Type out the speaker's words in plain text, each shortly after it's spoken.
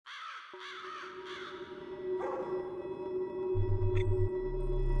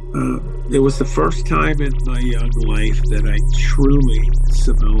Uh, it was the first time in my young life that I truly,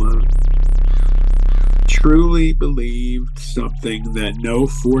 Samilla, truly believed something that no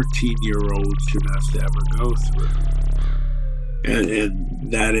 14-year-old should have to ever go through.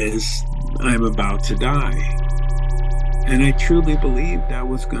 And that is, I'm about to die. And I truly believed I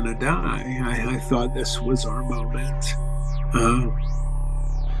was going to die. I thought this was our moment. Uh,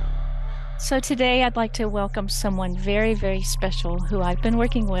 So today I'd like to welcome someone very, very special who I've been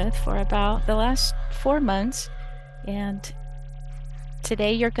working with for about the last 4 months. And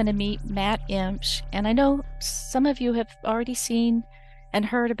today you're going to meet Matt Emch. And I know some of you have already seen and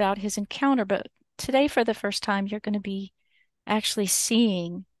heard about his encounter, but today for the first time you're going to be actually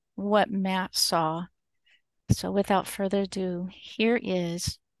seeing what Matt saw. So without further ado, here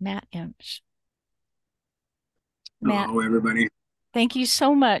is Matt Emch. Matt, Hello, everybody. thank you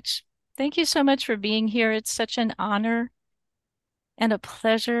so much. Thank you so much for being here. It's such an honor and a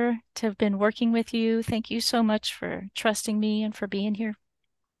pleasure to have been working with you. Thank you so much for trusting me and for being here.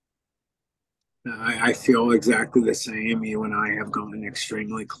 I feel exactly the same. You and I have gone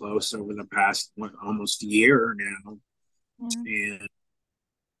extremely close over the past almost year now, Yeah. and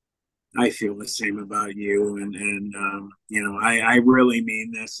I feel the same about you. I really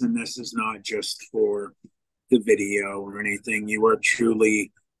mean this, and this is not just for the video or anything. You are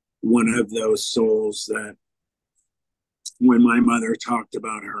truly one of those souls that, when my mother talked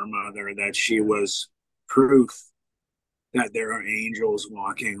about her mother, that she was proof that there are angels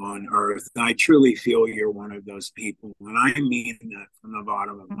walking on earth. I truly feel you're one of those people. And I mean that from the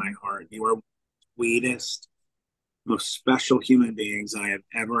bottom of my Mhm. heart. You are the sweetest, most special human beings I have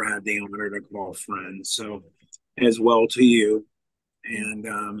ever had the honor to call friends. So, as well to you.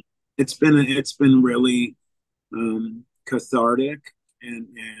 And it's been really cathartic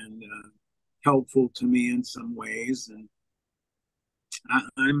and helpful to me in some ways. And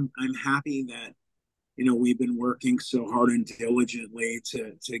I'm happy that we've been working so hard and diligently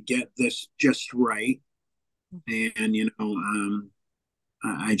to get this just right. And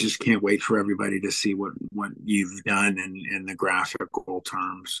I just can't wait for everybody to see what you've done in the graphical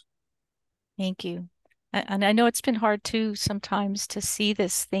terms. Thank you. And I know it's been hard too sometimes to see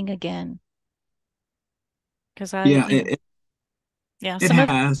this thing again because Yeah, yeah, it some of,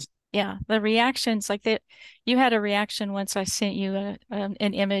 has. yeah, the reactions like that. You had a reaction once I sent you an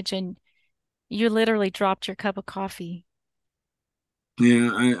image and you literally dropped your cup of coffee. Yeah,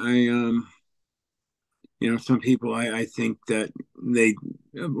 some people, I think that they,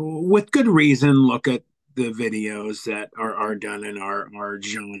 with good reason, look at the videos that are done in our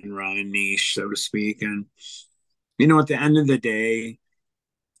genre and niche, so to speak. And at the end of the day,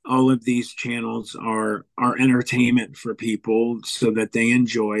 all of these channels are entertainment for people so that they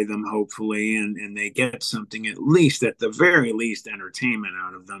enjoy them, hopefully, and they get something, at least, at the very least, entertainment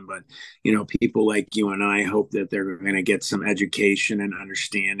out of them. But people like you and I hope that they're going to get some education and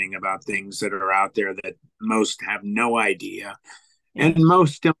understanding about things that are out there that most have no idea, and Yes.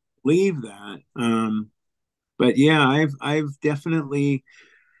 most don't believe that. But yeah, I've definitely,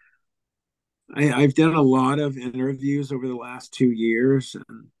 I've done a lot of interviews over the last 2 years,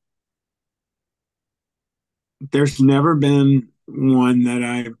 and there's never been one that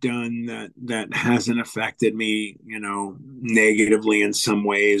I've done that hasn't affected me, negatively in some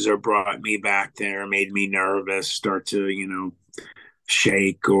ways, or brought me back there, made me nervous, start to,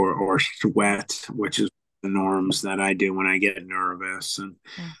 shake or sweat, which is the norms that I do when I get nervous. And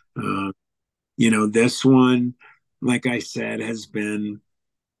Yeah. uh, this one, like I said, has been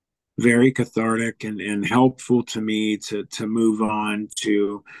very cathartic and helpful to me to move on,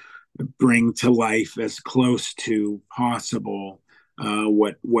 to bring to life as close to possible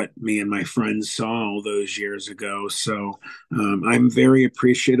what me and my friends saw all those years ago. So I'm very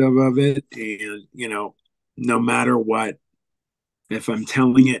appreciative of it, and no matter what, if I'm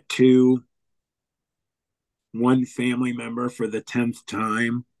telling it to one family member for the 10th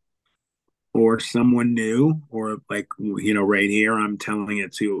time, or someone new, or like right here, I'm telling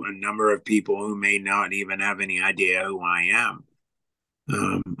it to a number of people who may not even have any idea who I am.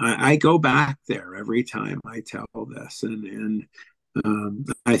 I go back there every time I tell this, and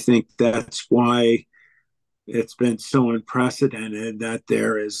I think that's why it's been so unprecedented that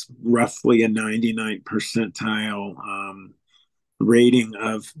there is roughly a 99 percentile rating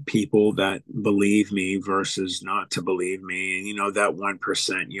of people that believe me versus not to believe me. And that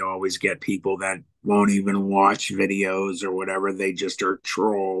 1%, you always get people that won't even watch videos or whatever. They just are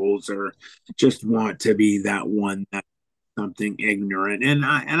trolls, or just want to be that one that something ignorant, and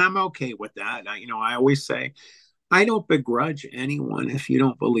I'm okay with that. I always say I don't begrudge anyone if you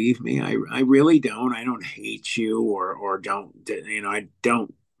don't believe me. I really don't. I don't hate you or don't, I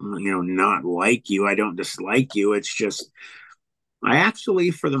don't, not like you. I don't dislike you. It's just, I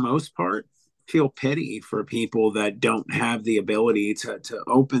actually, for the most part, feel pity for people that don't have the ability to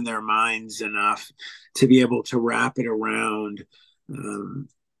open their minds enough to be able to wrap it around, um,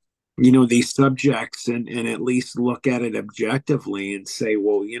 these subjects and at least look at it objectively and say,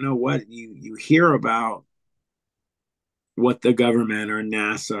 well, you know what, you hear about what the government or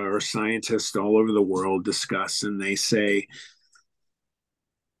NASA or scientists all over the world discuss, and they say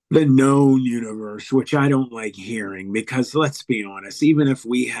the known universe, which I don't like hearing because let's be honest, even if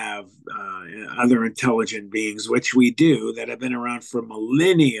we have other intelligent beings, which we do, that have been around for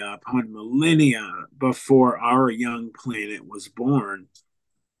millennia upon millennia before our young planet was born,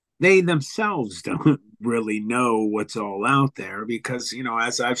 they themselves don't really know what's all out there because,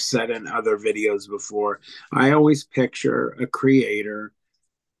 as I've said in other videos before, I always picture a creator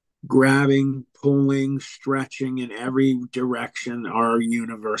grabbing, pulling, stretching in every direction our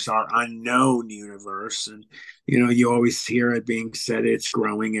universe, our unknown universe. And, you always hear it being said it's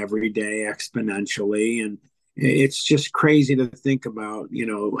growing every day exponentially. And it's just crazy to think about,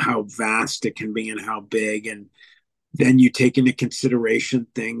 how vast it can be and how big. And then you take into consideration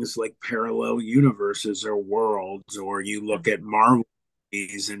things like parallel universes or worlds, or you look at Marvel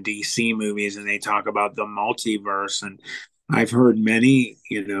movies and DC movies and they talk about the multiverse. And I've heard many,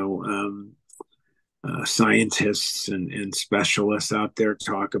 scientists and specialists out there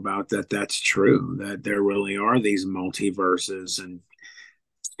talk about that. That's true, that there really are these multiverses and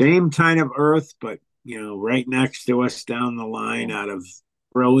same kind of Earth, but, right next to us down the line Yeah. out of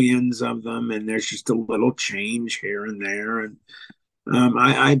trillions of them. And there's just a little change here and there. And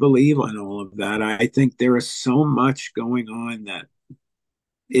I believe in all of that. I think there is so much going on that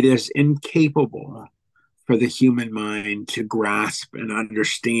it is incapable for the human mind to grasp and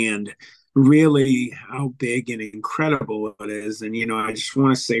understand really how big and incredible it is. And, I just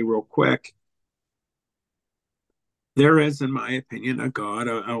want to say real quick, there is, in my opinion, a God,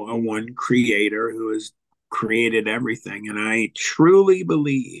 a one creator who has created everything. And I truly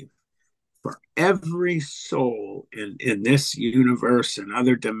believe for every soul in this universe and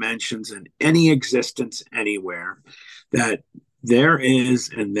other dimensions and any existence anywhere, that there is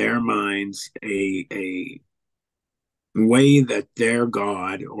in their minds a way that their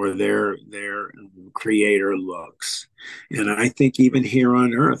God or their creator looks. And I think even here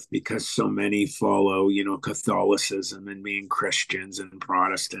on earth, because so many follow, Catholicism and being Christians and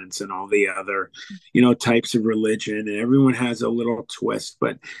Protestants and all the other, types of religion, and everyone has a little twist,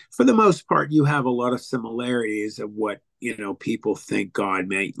 but for the most part, you have a lot of similarities of what, people think God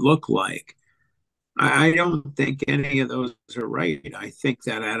may look like. I don't think any of those are right. I think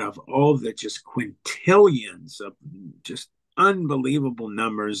that out of all the just quintillions of just unbelievable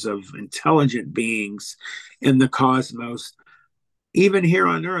numbers of intelligent beings in the cosmos, even here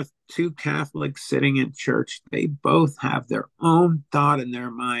on earth, two Catholics sitting in church, they both have their own thought in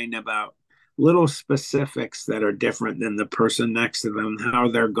their mind about little specifics that are different than the person next to them,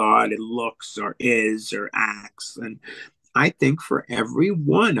 how their God looks or is or acts. And I think for every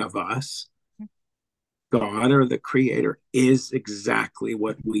one of us, God or the creator is exactly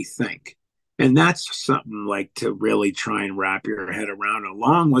what we think. And that's something like to really try and wrap your head around,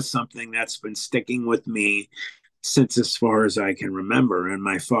 along with something that's been sticking with me since as far as I can remember. And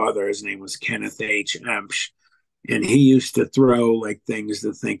my father, his name was Kenneth H. Emch, and he used to throw like things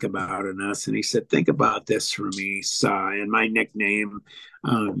to think about in us. And he said, think about this for me, Sa. And my nickname,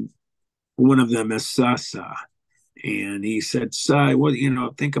 um, one of them is Sa. And he said, Sa,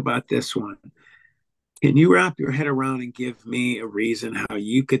 well, think about this one. Can you wrap your head around and give me a reason how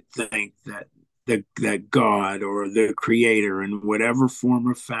you could think that that God or the creator in whatever form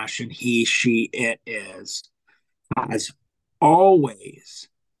or fashion he, she, it is, has always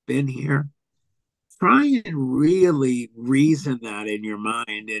been here? Try and really reason that in your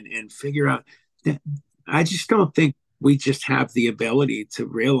mind and figure out that I just don't think we just have the ability to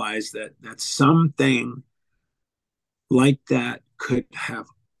realize that something like that could have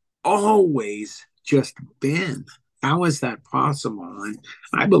always just been. How is that possible? And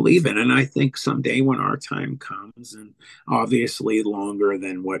I believe it. And I think someday when our time comes, and obviously longer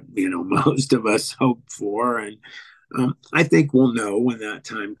than what, most of us hope for, and I think we'll know when that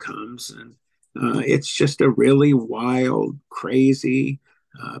time comes. And it's just a really wild, crazy,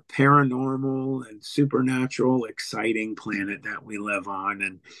 paranormal, and supernatural, exciting planet that we live on.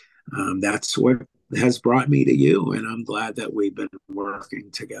 And that's what has brought me to you. And I'm glad that we've been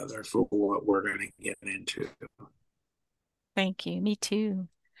working together for what we're going to get into. Thank you. Me too.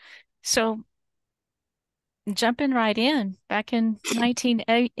 So jumping right in, back in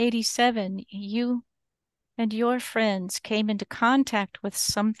 1987, you and your friends came into contact with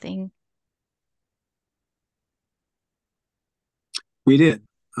something. We did.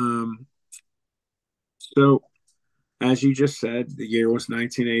 Um, so, as you just said, the year was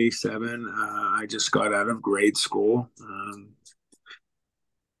 1987. I just got out of grade school.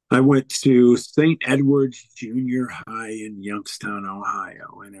 I went to St. Edward's Junior High in Youngstown,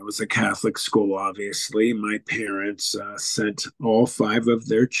 Ohio, and it was a Catholic school, obviously. My parents sent all five of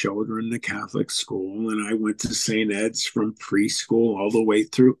their children to Catholic school, and I went to St. Ed's from preschool all the way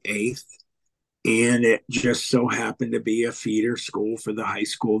through eighth. And it just so happened to be a feeder school for the high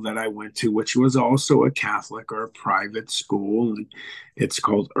school that I went to, which was also a Catholic or a private school. And it's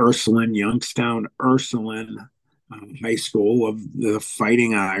called Ursuline, Youngstown Ursuline High School of the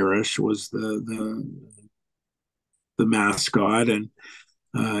Fighting Irish was the mascot, and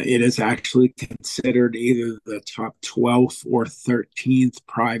it is actually considered either the top 12th or 13th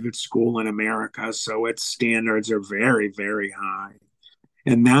private school in America. So its standards are very, very high.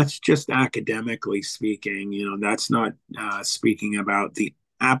 And that's just academically speaking. That's not speaking about the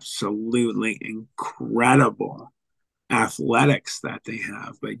absolutely incredible athletics that they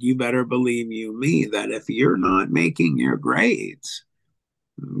have. But you better believe you me that if you're not making your grades,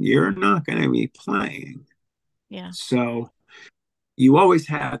 you're not going to be playing. Yeah, So you always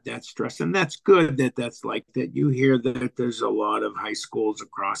had that stress, and that's good that that's like that. You hear that there's a lot of high schools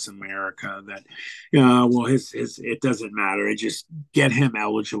across America that, well, his it doesn't matter. It just get him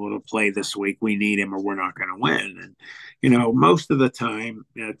eligible to play this week. We need him, or we're not going to win. And most of the time,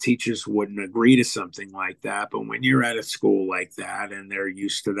 teachers wouldn't agree to something like that. But when you're at a school like that, and they're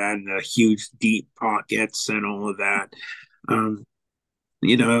used to that, and the huge deep pockets and all of that, um,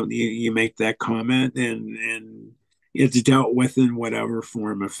 you make that comment, and it's dealt with in whatever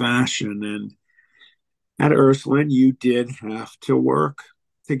form of fashion. And at Ursuline, you did have to work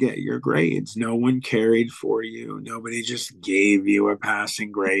to get your grades. No one carried for you. Nobody just gave you a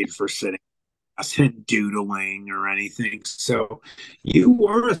passing grade for sitting and doodling or anything. So you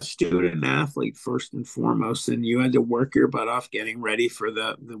were a student athlete first and foremost, and you had to work your butt off getting ready for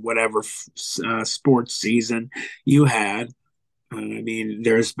the whatever sports season you had. I mean,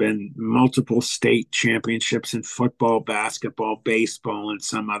 there's been multiple state championships in football, basketball, baseball, and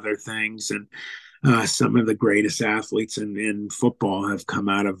some other things. And some of the greatest athletes in football have come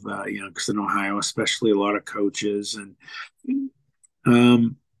out of, because in Ohio, especially a lot of coaches. And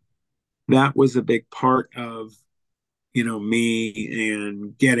um, that was a big part of, me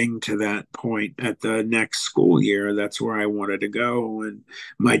and getting to that point at the next school year. That's where I wanted to go. And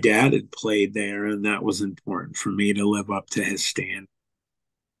my dad had played there, and that was important for me to live up to his standards.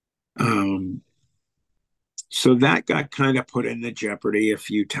 Um, so that got kind of put into jeopardy a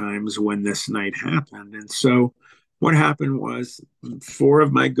few times when this night happened. And so what happened was four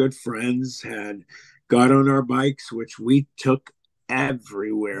of my good friends had got on our bikes, which we took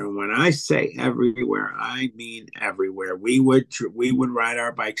everywhere. When I say everywhere, I mean everywhere. We would ride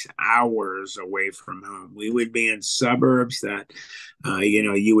our bikes hours away from home. We would be in suburbs that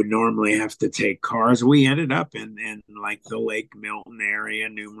you would normally have to take cars. We ended up in like the Lake Milton area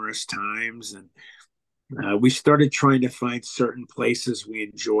numerous times, and we started trying to find certain places we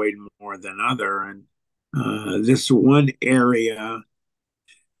enjoyed more than other. And this one area,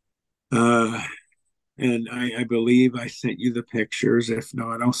 uh, and I believe I sent you the pictures. If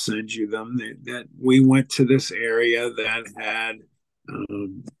not, I'll send you them. That we went to this area that had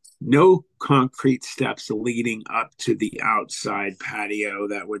um, no concrete steps leading up to the outside patio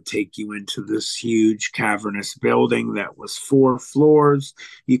that would take you into this huge cavernous building that was 4 floors.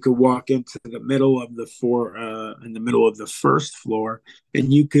 You could walk into the middle of the in the middle of the first floor,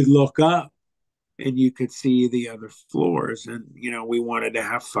 and you could look up and you could see the other floors. And we wanted to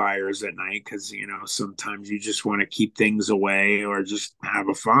have fires at night because sometimes you just want to keep things away or just have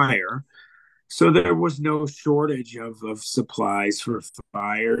a fire. So there was no shortage of supplies for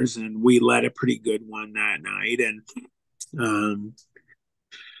fires, and we led a pretty good one that night. And um,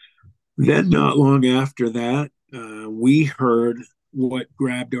 then not long after that, we heard what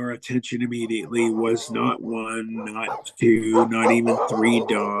grabbed our attention immediately was not one, not two, not even three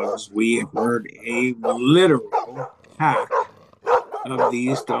dogs. We heard a literal pack of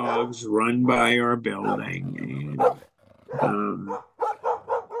these dogs run by our building. And,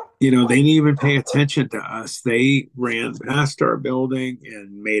 they didn't even pay attention to us. They ran past our building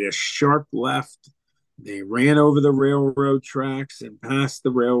and made a sharp left. They ran over the railroad tracks, and past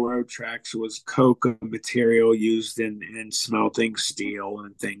the railroad tracks was coke, a material used in smelting steel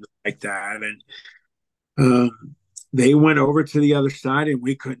and things like that. And um, they went over to the other side and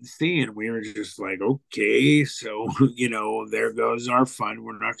we couldn't see. And we were just like, okay, so, there goes our fun.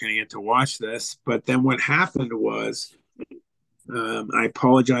 We're not going to get to watch this. But then what happened was, I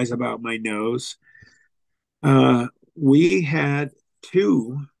apologize about my nose. We had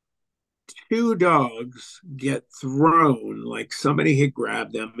two two dogs get thrown, like somebody had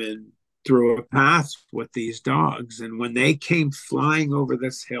grabbed them and threw a path with these dogs. And when they came flying over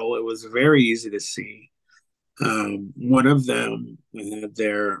this hill, it was very easy to see. One of them,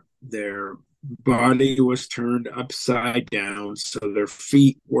 their body was turned upside down, so their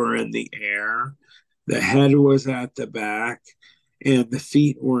feet were in the air, the head was at the back, and the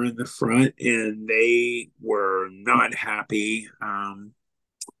feet were in the front, and they were not happy.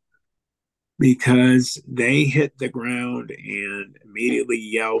 Because they hit the ground and immediately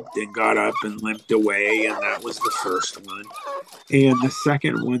yelped and got up and limped away. And that was the first one. And the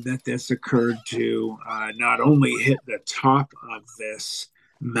second one that this occurred to not only hit the top of this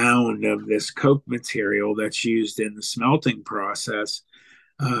mound of this coke material that's used in the smelting process,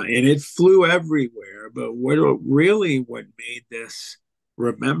 and it flew everywhere. But what made this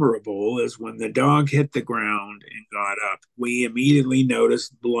memorable is when the dog hit the ground and got up, we immediately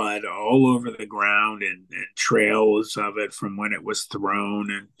noticed blood all over the ground and trails of it from when it was thrown.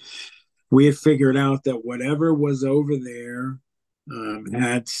 And we had figured out that whatever was over there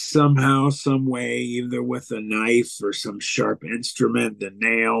had somehow, some way, either with a knife or some sharp instrument, the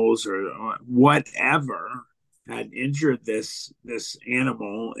nails or whatever, had injured this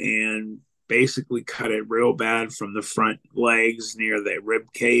animal and basically cut it real bad from the front legs near the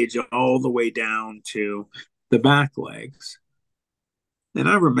rib cage all the way down to the back legs. And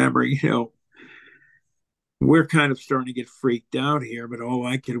I remember, we're kind of starting to get freaked out here, but all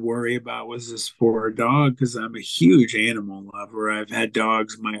I could worry about was this poor dog because I'm a huge animal lover. I've had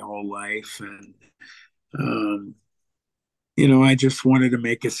dogs my whole life, and um, I just wanted to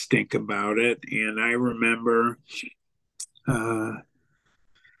make a stink about it. And I remember uh,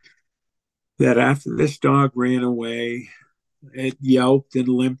 that after this dog ran away, it yelped and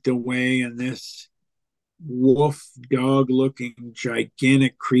limped away, and this wolf dog looking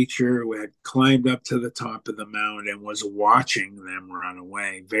gigantic creature who had climbed up to the top of the mound and was watching them run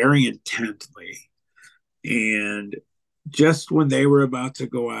away very intently. And just when they were about to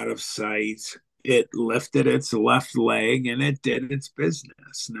go out of sight, it lifted its left leg and it did its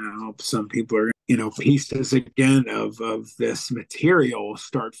business. Now, some people are, pieces again of this material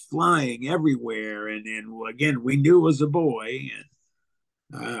start flying everywhere. And again, we knew it was a boy. And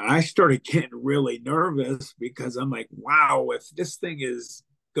I started getting really nervous because I'm like, wow, if this thing is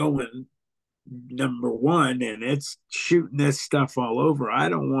going number one and it's shooting this stuff all over, I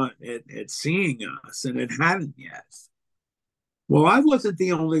don't want it seeing us. And it hadn't yet. Well, I wasn't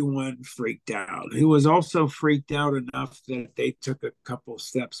the only one freaked out. He was also freaked out enough that they took a couple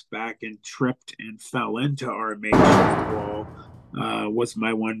steps back and tripped and fell into our makeshift wall. Was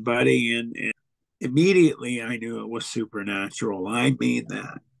my one buddy, and immediately I knew it was supernatural. I mean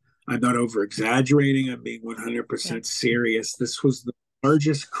that. I'm not over exaggerating. I'm being Yeah. 100% serious. This was the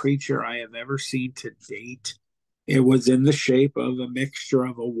largest creature I have ever seen to date. It was in the shape of a mixture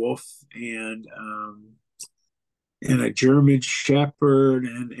of a wolf and a German Shepherd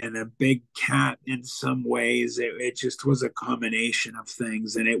and a big cat in some ways. It just was a combination of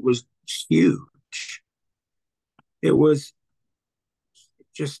things, and it was huge. It was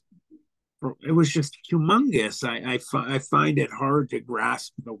just it was just humongous. I find it hard to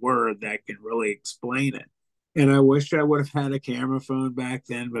grasp the word that can really explain it. And I wish I would have had a camera phone back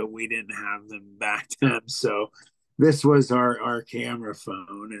then, but we didn't have them back then. So this was our camera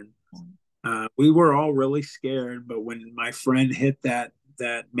phone, and we were all really scared. But when my friend hit that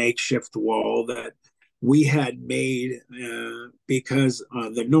makeshift wall that we had made, because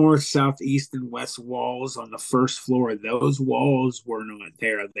the north, south, east, and west walls on the first floor, those walls were not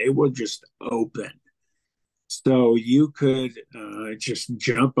there. They were just open. So you could just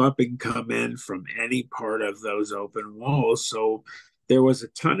jump up and come in from any part of those open walls. So there was a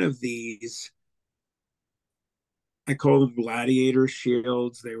ton of these. I call them gladiator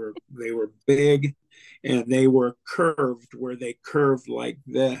shields. They were big, and they were curved where they curved like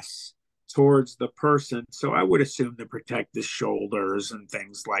this towards the person. So I would assume to protect the shoulders and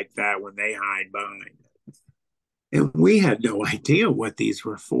things like that when they hide behind. And we had no idea what these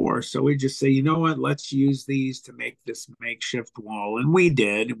were for. So we just say, you know what, let's use these to make this makeshift wall. And we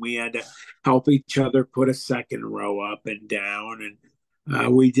did. We had to help each other put a second row up and down.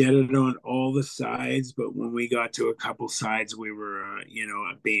 And we did it on all the sides. But when we got to a couple sides, we were,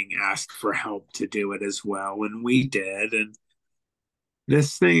 being asked for help to do it as well. And we did. And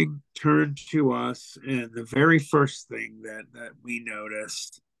This thing turned to us, and the very first thing that we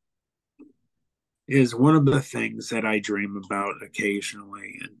noticed is one of the things that I dream about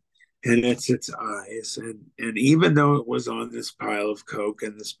occasionally, and it's its eyes. And even though it was on this pile of coke,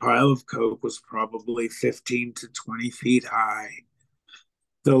 and this pile of coke was probably 15 to 20 feet high,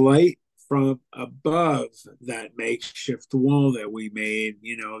 the light from above that makeshift wall that we made,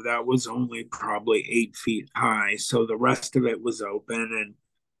 that was only probably 8 feet high. So the rest of it was open,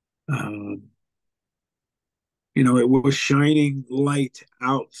 and it was shining light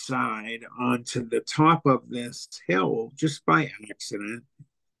outside onto the top of this hill just by accident.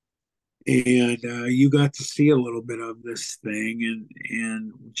 And you got to see a little bit of this thing,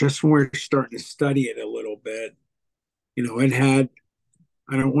 and just when we're starting to study it a little bit, it had,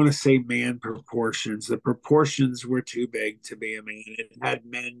 I don't want to say man proportions. The proportions were too big to be a man. It had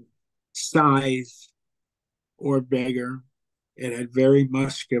men size or bigger. It had very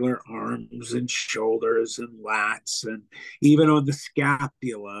muscular arms and shoulders and lats, and even on the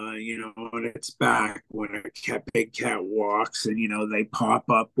scapula, on its back, when a big cat walks, and they pop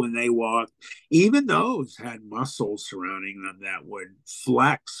up when they walk. Even those had muscles surrounding them that would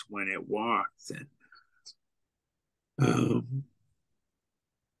flex when it walked. And um,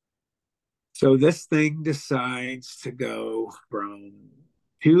 so this thing decides to go from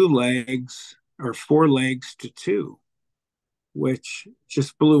 2 legs or 4 legs to two, which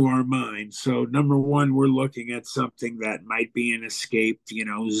just blew our mind. So, number one, we're looking at something that might be an escaped,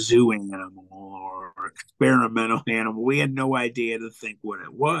 zoo animal or experimental animal. We had no idea to think what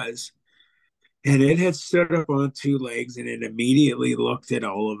it was. And it had stood up on 2 legs, and it immediately looked at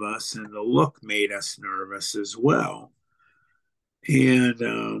all of us, and the look made us nervous as well.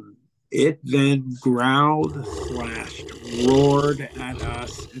 And it then growled, slashed, roared at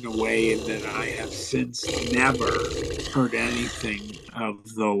us in a way that I have since never heard anything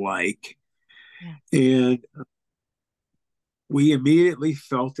of the like. Yeah. And we immediately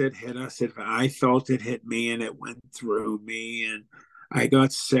felt it hit us. I felt it hit me, and it went through me. And I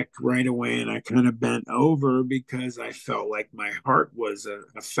got sick right away, and I kind of bent over because I felt like my heart was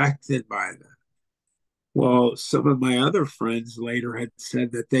affected by that. Well, some of my other friends later had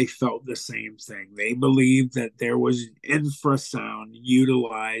said that they felt the same thing. They believed that there was infrasound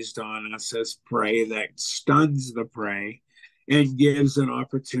utilized on us as prey that stuns the prey and gives an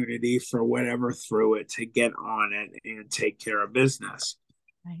opportunity for whatever threw it to get on it and take care of business.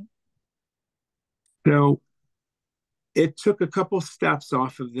 Right. So it took a couple steps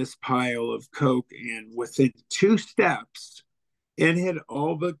off of this pile of coke, and within 2 steps, it had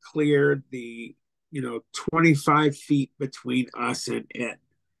all but cleared the 25 feet between us and it.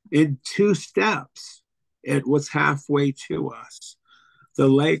 In 2 steps, it was halfway to us. The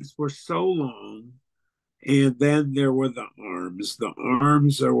legs were so long, and then there were the arms. The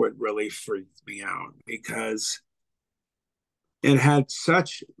arms are what really freaked me out because it had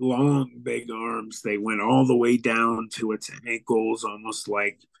such long, big arms. They went all the way down to its ankles, almost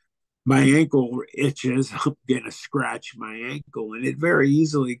like my ankle itches. I'm going to scratch my ankle, and it very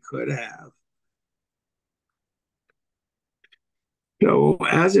easily could have. So,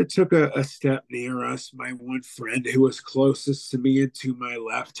 as it took a step near us, my one friend who was closest to me and to my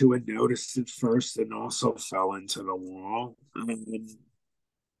left, who had noticed it first and also fell into the wall,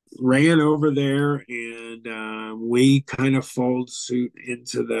 ran over there, and we kind of followed suit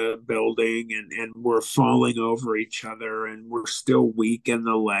into the building, and we're falling over each other, and we're still weak in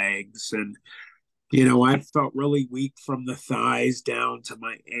the legs. And I felt really weak from the thighs down to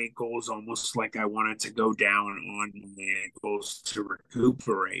my ankles, almost like I wanted to go down on my ankles to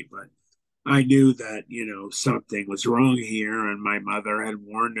recuperate. But I knew that, something was wrong here. And my mother had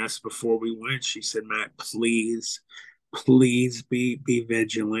warned us before we went. She said, Matt, please be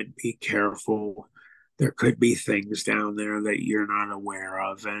vigilant, be careful. There could be things down there that you're not aware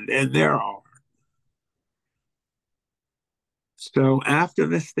of. And there are. So after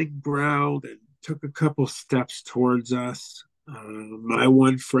this thing growled and took a couple steps towards us, my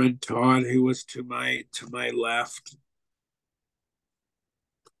one friend Todd, who was to my left,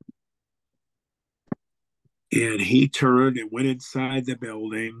 and he turned and went inside the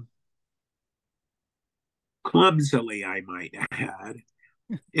building clumsily, I might add,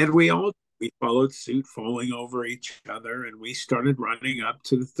 and we followed suit, falling over each other, and we started running up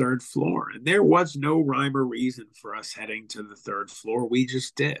to the third floor. And there was no rhyme or reason for us heading to the third floor. We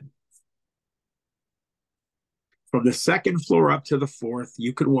just did. From the second floor up to the fourth,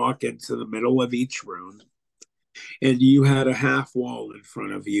 you could walk into the middle of each room, and you had a half wall in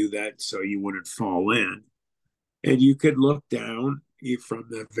front of you that so you wouldn't fall in. And you could look down, from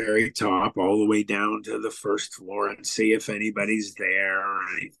the very top all the way down to the first floor and see if anybody's there or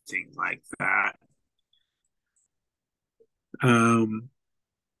anything like that. Um,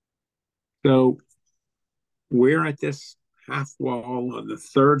 so we're at this half wall on the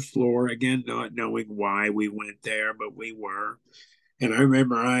third floor, again, not knowing why we went there, but we were. And I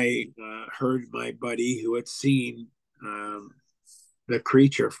remember I heard my buddy who had seen um, the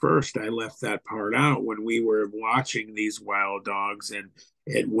creature first. I left that part out when we were watching these wild dogs, and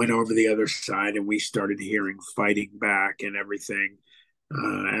it went over the other side, and we started hearing fighting back and everything.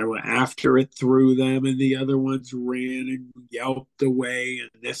 After it threw them, and the other ones ran and yelped away, and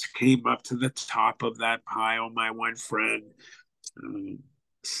this came up to the top of that pile. My one friend um,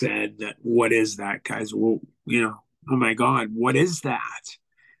 said that, "What is that, guys? Well, oh my God, what is that?"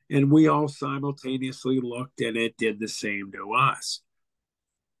 And we all simultaneously looked, and it did the same to us.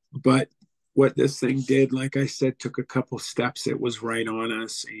 But what this thing did, like I said, took a couple steps. It was right on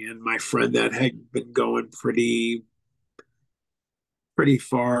us, and my friend that had been going pretty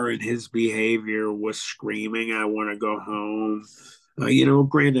far in his behavior was screaming, "I want to go home."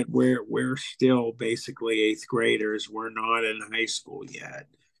 Granted, we're still basically eighth graders. We're not in high school yet,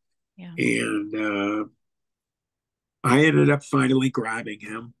 Yeah. and I ended up finally grabbing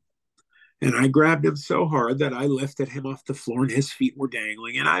him. And I grabbed him so hard that I lifted him off the floor and his feet were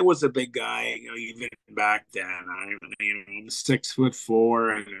dangling. And I was a big guy, even back then. I'm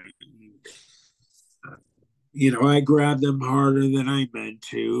 6'4", and I grabbed him harder than I meant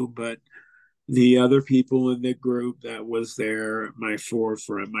to. But the other people in the group that was there, my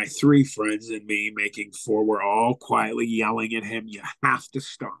three friends and me, making four, were all quietly yelling at him, "You have to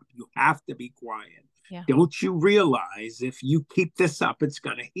stop. You have to be quiet. Yeah. Don't you realize if you keep this up, it's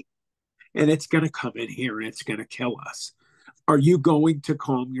going to hit and it's going to come in here and it's going to kill us? Are you going to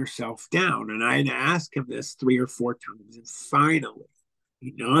calm yourself down?" And I had asked him this 3 or 4 times, and finally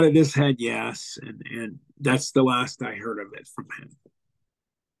he nodded his head yes, and that's the last I heard of it from him.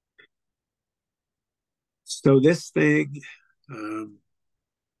 So this thing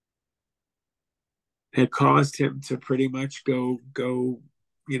had caused him to pretty much go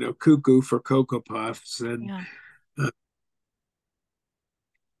cuckoo for Cocoa Puffs, and Yeah. uh,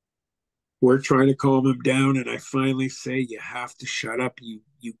 we're trying to calm him down, and I finally say, "You have to shut up. You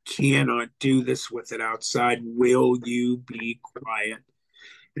cannot do this with it outside. Will you be quiet?"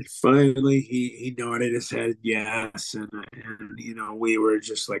 And finally he nodded his head yes, and we were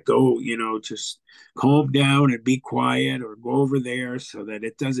just like, "Go, just calm down and be quiet, or go over there so that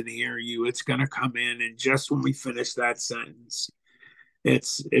it doesn't hear you. It's gonna come in." And just when we finish that sentence,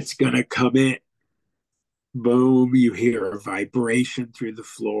 it's gonna come in. Boom, you hear a vibration through the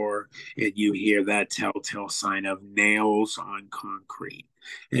floor, and you hear that telltale sign of nails on concrete.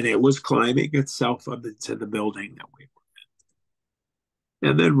 And it was climbing itself up into the building that we were.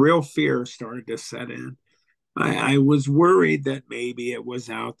 And then real fear started to set in. I was worried that maybe it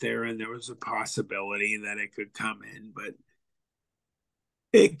was out there and there was a possibility that it could come in, but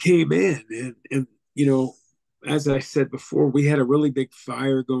it came in. And as I said before, we had a really big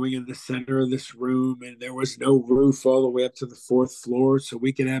fire going in the center of this room, and there was no roof all the way up to the fourth floor, so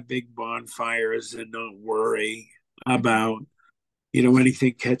we could have big bonfires and not worry about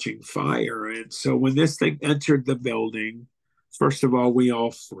anything catching fire. And so when this thing entered the building, first of all, we all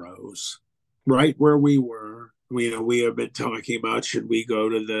froze right where we were. We have been talking about, should we go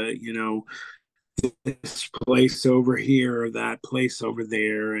to this place over here or that place over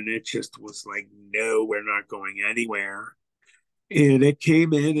there? And it just was like, no, we're not going anywhere. And it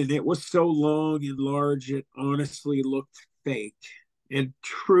came in, and it was so long and large, it honestly looked fake, and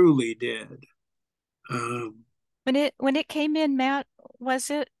truly did. Um, When it came in, Matt, was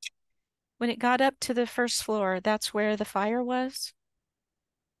it when it got up to the first floor, that's where the fire was?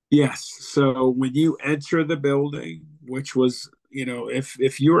 Yes. So when you enter the building, which was,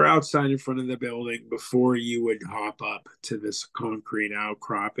 if you were outside in front of the building before you would hop up to this concrete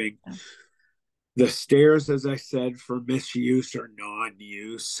outcropping, Yeah. the stairs, as I said, for misuse or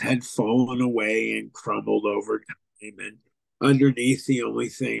non-use, had fallen away and crumbled over time. And underneath, the only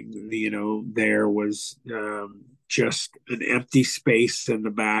thing, there was just an empty space in the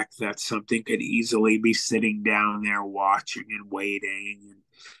back that something could easily be sitting down there watching and waiting. And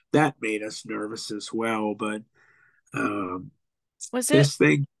that made us nervous as well. But um, Was it this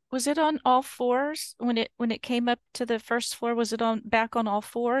thing, was it on all fours when it came up to the first floor? Was it on back on all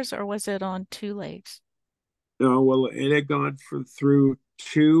fours or was it on two legs? no, well, it had gone through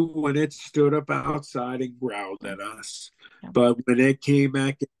two when it stood up outside and growled Yeah. at us. Yeah. But when it came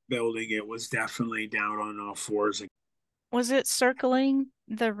back in the building, it was definitely down on all fours. Was it circling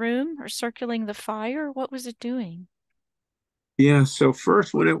the room or circling the fire? What was it doing? Yeah, so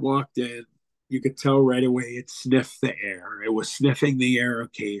first when it walked in, you could tell right away it sniffed the air. It was sniffing the air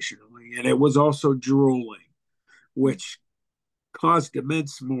occasionally, and it was also drooling, Mm. which caused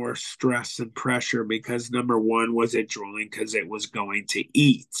immense more stress and pressure because number one, was it drooling because it was going to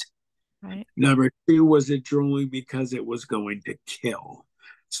eat? Right. Number two, was it drooling because it was going to kill?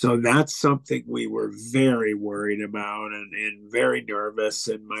 So that's something we were very worried about and very nervous.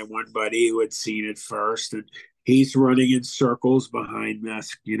 And my one buddy who had seen it first, and he's running in circles behind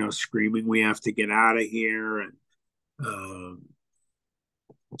us, screaming, "We have to get out of here!" And um,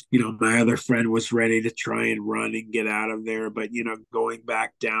 my other friend was ready to try and run and get out of there, but going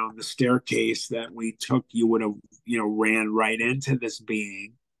back down the staircase that we took, you would have, ran right into this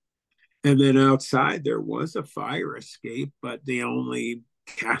being. And then outside, there was a fire escape, but the only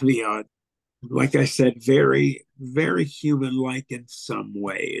caveat, like I said, very, very human like in some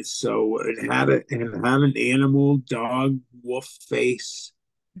ways. So it had an animal, dog, wolf face.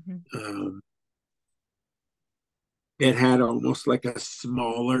 Hmm. Um, it had almost like a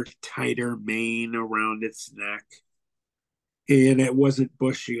smaller, tighter mane around its neck. And it wasn't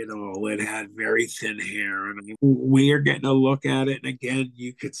bushy at all. It had very thin hair. And we are getting a look at it. And again,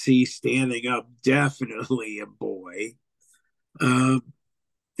 you could see standing up, definitely a boy. Um,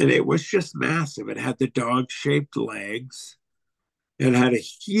 and it was just massive. It had the dog shaped legs. It had a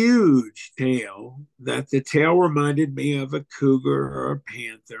huge tail. That the tail reminded me of a cougar or a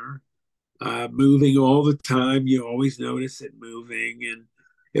panther, moving all the time. You always notice it moving, and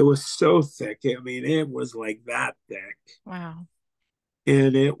it was so thick. I mean, it was like that thick, Wow.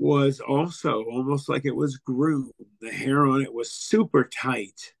 and it was also almost like it was groomed. The hair on it was super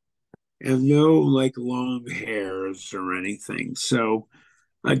tight, and no like long hairs or anything. So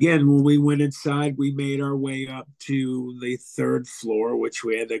again, when we went inside, we made our way up to the third floor, which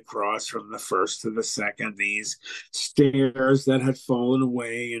we had to cross from the first to the second. These stairs that had fallen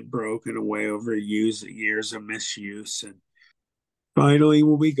away and broken away over years of misuse. And finally,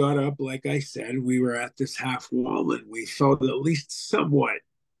 when we got up, like I said, we were at this half wall and we felt at least somewhat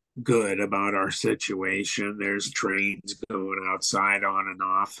good about our situation. There's trains going outside on and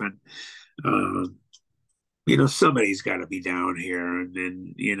off. And um, somebody's got to be down here. And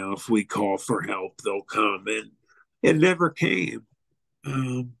then, if we call for help, they'll come. And it never came.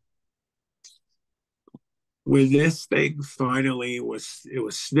 Um, when this thing finally it was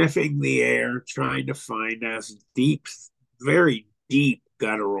sniffing the air, trying to find us deep, very deep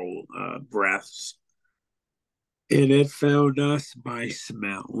guttural breaths. And it found us by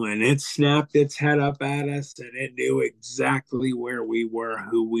smell. And it snapped its head up at us and it knew exactly where we were,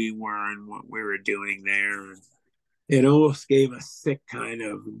 who we were, and what we were doing there. It almost gave a sick kind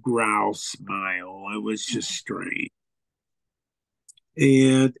of growl smile. It was just Mm. strange.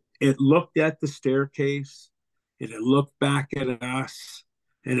 And it looked at the staircase and it looked back at us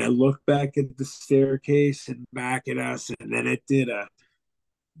and it looked back at the staircase and back at us. And then it did a,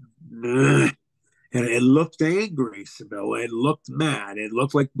 and it looked angry, Sibylla. It looked mad. It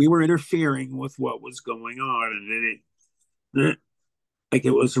looked like we were interfering with what was going on. And then like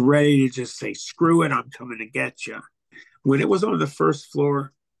it was ready to just say, screw it, I'm coming to get you. When it was on the first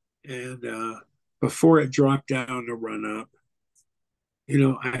floor, and before it dropped down to run up,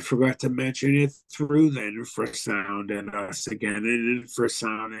 I forgot to mention it through the infrasound at us again. And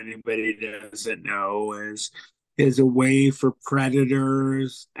infrasound, anybody doesn't know, is a way for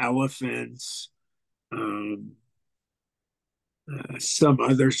predators, elephants, um, some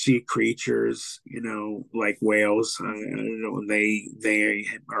other sea creatures, like whales. I don't know, they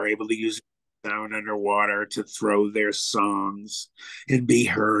are able to use sound underwater to throw their songs and be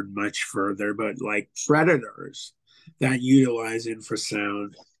heard much further. But like predators that utilize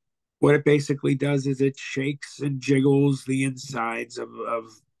infrasound, what it basically does is it shakes and jiggles the insides of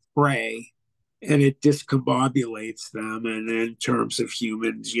prey and it discombobulates them. And in terms of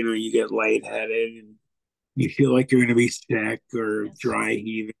humans, you get lightheaded and you feel like you're going to be sick or Yes. dry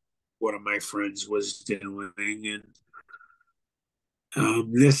heaving. One of my friends was doing, and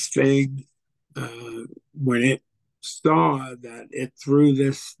this thing, uh, when it saw that it threw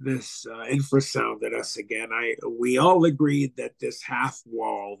this infrasound at us again, we all agreed that this half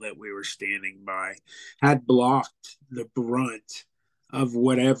wall that we were standing by had blocked the brunt of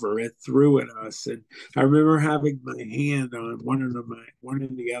whatever it threw at us. And I remember having my hand on one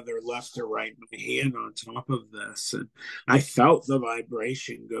of the other, left or right, my hand on top of this, and I felt the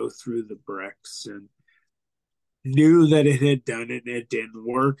vibration go through the bricks and knew that it had done it and it didn't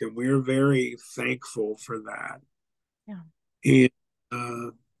work. And we were very thankful for that. Yeah. And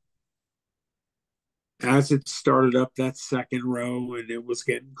uh, as it started up that second row and it was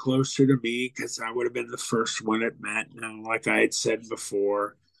getting closer to me, because I would have been the first one it met. Now, like I had said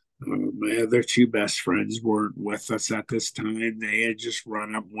before, my other two best friends weren't with us at this time. They had just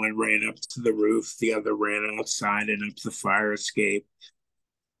run up. One ran up to the roof, the other ran outside and up the fire escape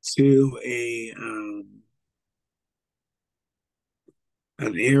to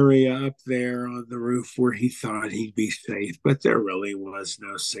an area up there on the roof where he thought he'd be safe, but there really was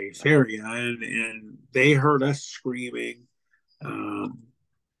no safe area. And they heard us screaming um,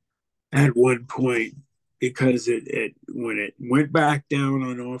 at one point, because it when it went back down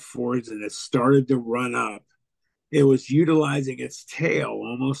on all fours and it started to run up, it was utilizing its tail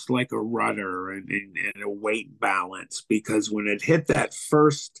almost like a rudder and a weight balance, because when it hit that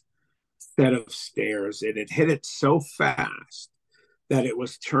first set of stairs, it had hit it so fast that it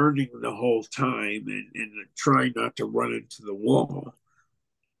was turning the whole time and trying not to run into the wall.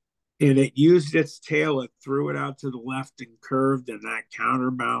 And it used its tail, it threw it out to the left and curved, and that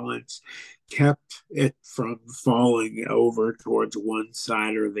counterbalance kept it from falling over towards one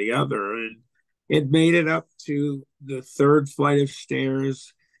side or the other. And it made it up to the third flight of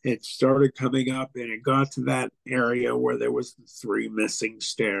stairs. It started coming up and it got to that area where there was the three missing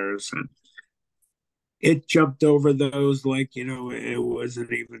stairs, and it jumped over those like, it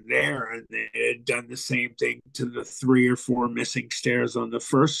wasn't even there. And it had done the same thing to the three or four missing stairs on the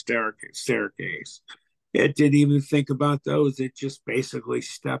first staircase. It didn't even think about those. It just basically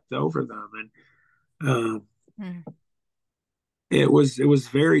stepped over them. And Mm. it was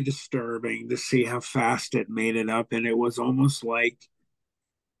very disturbing to see how fast it made it up. And it was almost like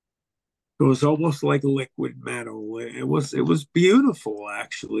liquid metal. It was beautiful,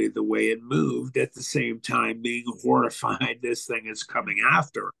 actually, the way it moved. At the same time, being horrified, this thing is coming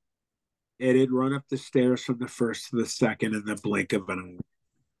after. It had run up the stairs from the first to the second in the blink of an eye.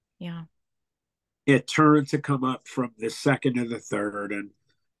 Yeah. It turned to come up from the second to the third, and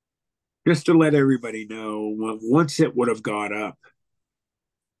just to let everybody know, once it would have got up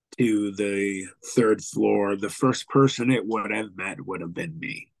to the third floor, the first person it would have met would have been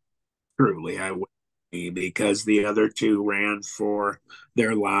me. Truly, I would be, because the other two ran for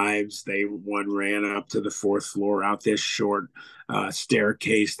their lives. One ran up to the fourth floor out this short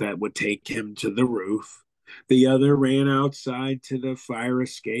staircase that would take him to the roof. The other ran outside to the fire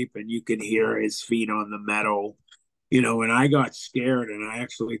escape, and you could hear his feet on the metal. And I got scared, and I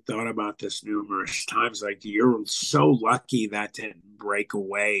actually thought about this numerous times. Like, you're so lucky that didn't break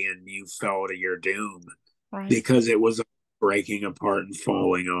away and you fell to your doom, Right. because it was breaking apart and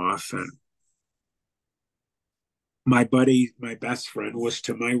falling off. And my buddy, my best friend, was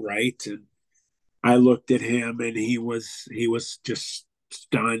to my right, and I looked at him, and he was just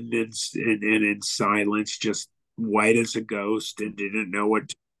stunned and in silence, just white as a ghost, and didn't know what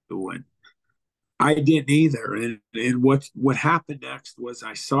to do. And I didn't either. And what happened next was,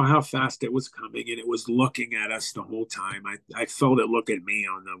 I saw how fast it was coming, and it was looking at us the whole time. I felt it look at me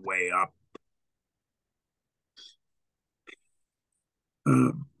on the way up.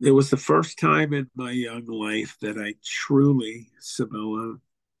 It was the first time in my young life that I truly, Sabella,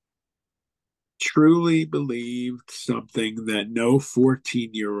 truly believed something that no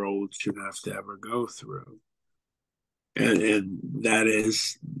 14-year-old should have to ever go through. And that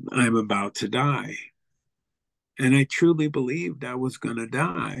is, I'm about to die. And I truly believed I was going to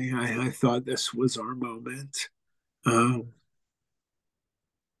die. I thought this was our moment. Um,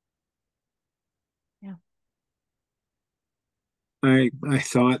 Yeah. I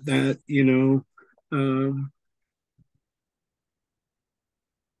thought that,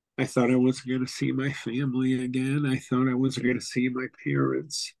 I thought I wasn't going to see my family again. I thought I wasn't going to see my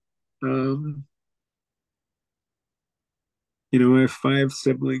parents. Um, I have five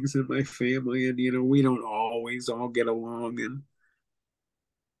siblings in my family, and we don't always all get along. And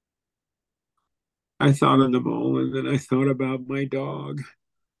I thought of them all, and then I thought about my dog.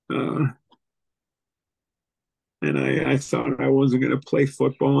 Uh, and I thought I wasn't going to play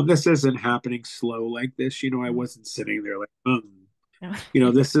football. And this isn't happening slow like this. I Mm. wasn't sitting there like,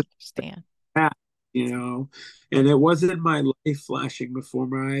 No, this is understand. that, you know, and it wasn't my life flashing before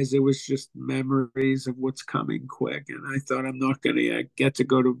my eyes. It was just memories of what's coming quick. And I thought, I'm not going to get to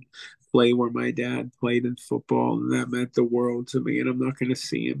go to play where my dad played in football, and that meant the world to me. And I'm not going to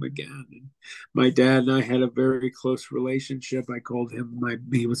see him again. And my dad and I had a very close relationship. I called him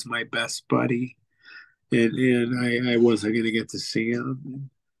he was my best buddy, and I wasn't going to get to see him.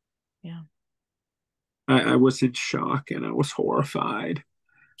 Yeah. I was in shock and I was horrified.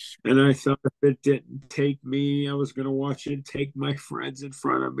 And I thought, if it didn't take me, I was going to watch it take my friends in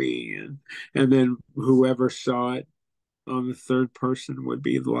front of me. And then whoever saw it on the third person would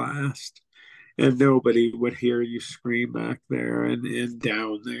be the last. and nobody would hear you scream back there and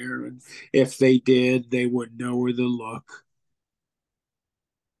down there. And if they did, they wouldn't know where to look.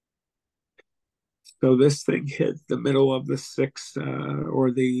 So this thing hit the middle of the sixth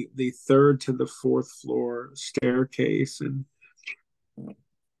or the third to the fourth floor staircase, and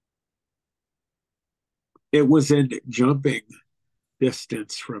it was in jumping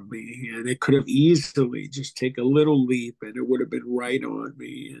distance from me, and it could have easily just take a little leap, and it would have been right on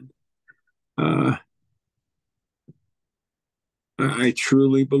me. And uh, I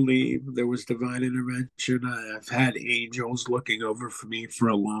truly believe there was divine intervention. I've had angels looking over for me for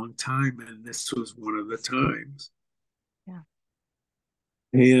a long time, and this was one of the times. Yeah.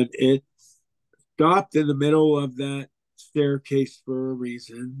 And it stopped in the middle of that staircase for a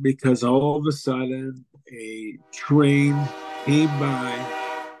reason, because all of a sudden a train came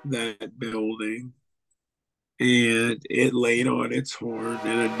by that building and it laid on its horn.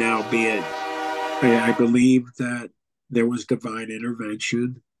 And now, be it, I believe that there was divine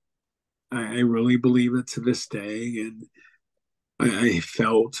intervention. I really believe it to this day. And I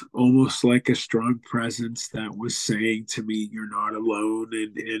felt almost like a strong presence that was saying to me, "You're not alone,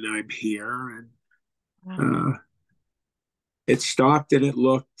 and I'm here." And Wow. it stopped and it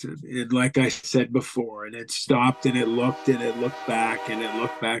looked, and like I said before, and it stopped and it looked back and it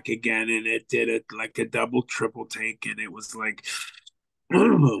looked back again, and it did it like a double, triple take. And it was like,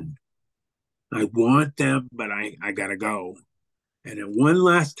 I want them, but I gotta go. And then one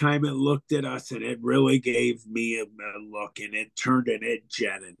last time it looked at us, and it really gave me a look, and it turned and it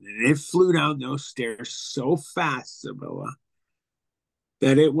jetted and it flew down those stairs so fast, Sibylla,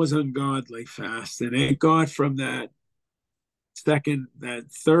 that it was ungodly fast. And it got from that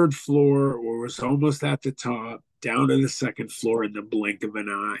third floor, or was almost at the top, down to the second floor in the blink of an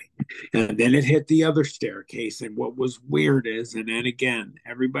eye. And then it hit the other staircase. And what was weird is, and then again,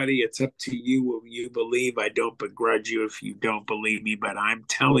 everybody, it's up to you what you believe. I don't begrudge you if you don't believe me, but I'm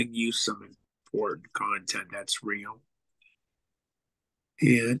telling you some important content that's real.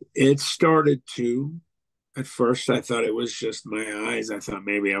 And it started to, at first, I thought it was just my eyes. I thought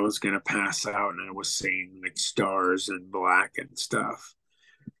maybe I was going to pass out and I was seeing like stars and black and stuff.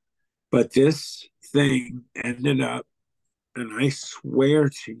 But this thing ended up, and I swear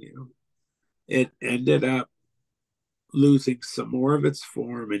to you, it ended up losing some more of its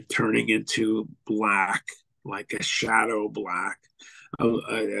form and turning into black, like a shadow black,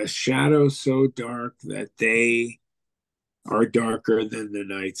 a shadow so dark that they are darker than the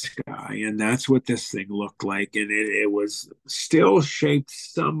night sky. And that's what this thing looked like. And it was still shaped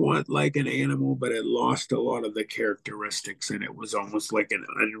somewhat like an animal, but it lost a lot of the characteristics, and it was almost like an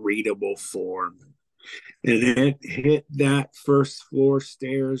unreadable form. And it hit that first floor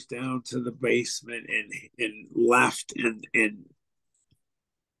stairs down to the basement and left. And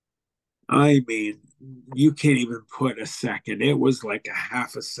I mean, you can't even put a second. It was like a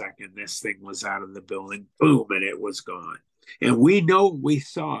half a second. This thing was out of the building, boom, and it was gone. And we know we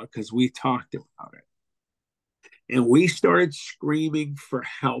saw it because we talked about it. And we started screaming for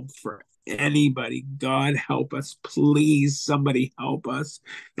help, for anybody. God help us, please, somebody help us.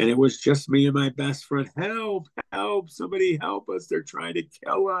 And it was just me and my best friend. Help, help, somebody help us. They're trying to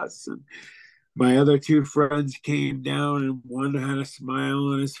kill us. And my other two friends came down, and one had a smile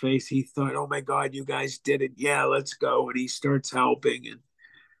on his face. He thought, oh my God, you guys did it. Yeah, let's go. And he starts helping. And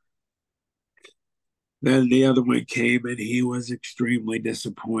then the other one came, and he was extremely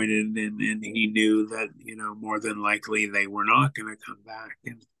disappointed. And he knew that, more than likely they were not going to come back.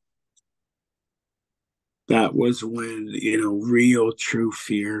 And that was when, real true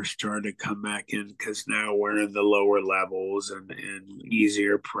fear started to come back in, because now we're in the lower levels and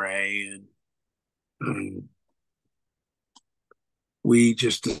easier prey. And we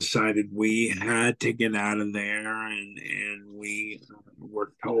just decided we had to get out of there. And we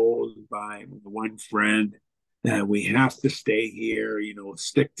were told by one friend that we have to stay here,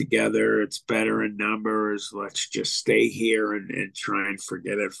 stick together. It's better in numbers. Let's just stay here and try and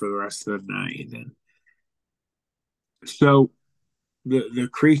forget it for the rest of the night. And so the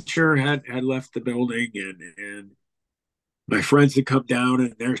creature had left the building, and my friends had come down,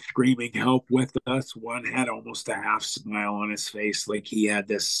 and they're screaming help with us. One had almost a half smile on his face, like he had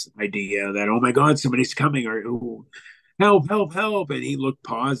this idea that, oh my God, somebody's coming, or ooh, help, help, help. And he looked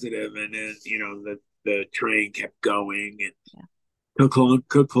positive. And then, the train kept going, and clunk,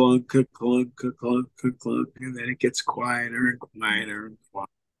 clunk, clunk, clunk, clunk. And then it gets quieter and quieter and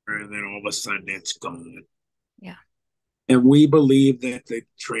quieter. And then all of a sudden it's gone. Yeah. And we believe that the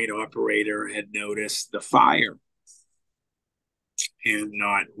train operator had noticed the fire and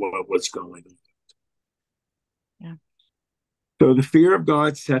not what was going on. Yeah. So the fear of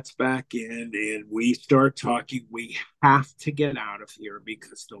God sets back in, and we start talking. We have to get out of here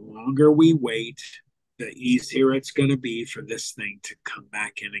because the longer we wait, the easier it's going to be for this thing to come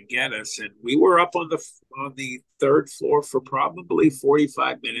back in and get us. And we were up on the third floor for probably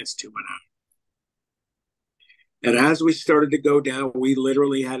 45 minutes to an hour. And as we started to go down, we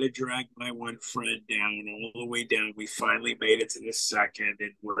literally had to drag my one friend down all the way down. We finally made it to the second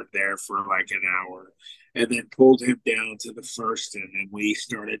and were there for like an hour and then pulled him down to the first. And then we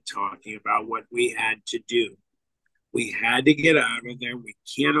started talking about what we had to do. We had to get out of there. We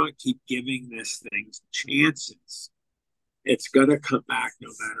cannot keep giving this thing chances. It's going to come back no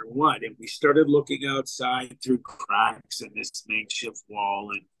matter what. And we started looking outside through cracks in this makeshift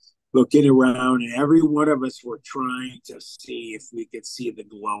wall and looking around, and every one of us were trying to see if we could see the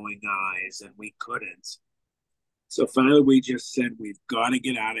glowing eyes, and we couldn't. So finally, we just said, we've got to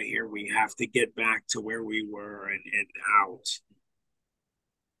get out of here. We have to get back to where we were and out.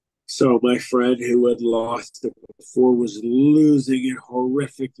 So my friend who had lost it before was losing it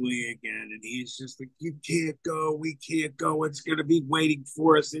horrifically again. And he's just like, you can't go. We can't go. It's going to be waiting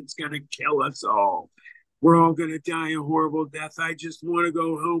for us. It's going to kill us all. We're all going to die a horrible death. I just want to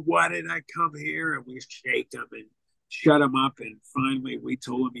go home. Why did I come here? And we shake him and shut him up. And finally, we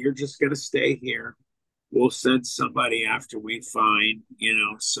told him, you're just going to stay here. We'll send somebody after we find,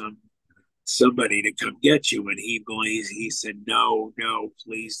 somebody to come get you. And he said, no,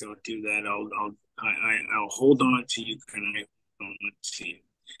 please don't do that. I'll hold on to you. Can I hold on to you?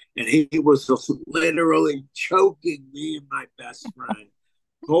 And he was literally choking me and my best friend,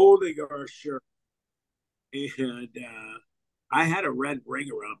 holding our shirt. And I had a red ring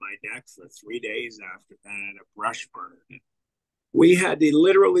around my neck for 3 days after that, a brush burn. We had to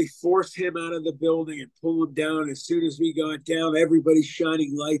literally force him out of the building and pull him down. As soon as we got down, everybody's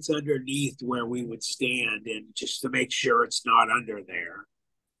shining lights underneath where we would stand, and just to make sure it's not under there.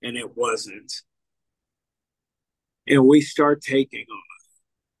 And it wasn't. And we start taking off.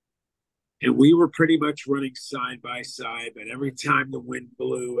 And we were pretty much running side by side, but every time the wind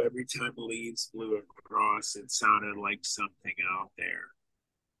blew, every time leaves blew across, it sounded like something out there.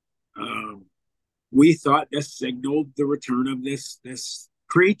 We thought this signaled the return of this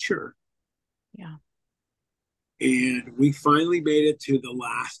creature. Yeah. And we finally made it to the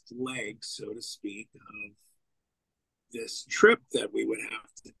last leg, so to speak, of this trip that we would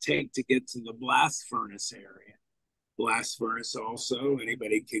have to take to get to the blast furnace area. Blast furnace also,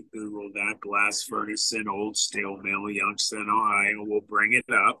 anybody can Google that, blast furnace in Old Steel Mill, Youngstown, Ohio. We'll bring it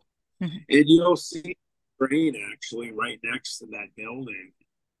up. Mm-hmm. And you'll see a train actually right next to that building.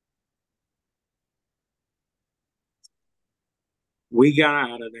 We got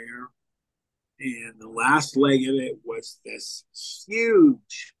out of there, and the last leg of it was this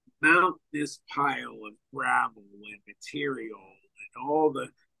huge mountainous pile of gravel and material and all the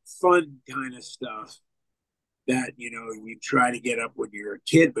fun kind of stuff that, you try to get up when you're a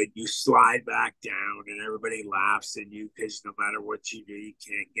kid, but you slide back down and everybody laughs at you because no matter what you do, you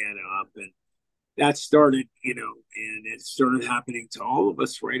can't get up. And that started, and it started happening to all of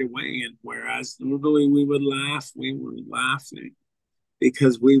us right away. And whereas normally we would laugh, we were laughing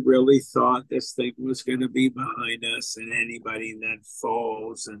because we really thought this thing was going to be behind us, and anybody that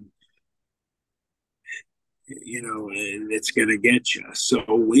falls and and it's going to get you. So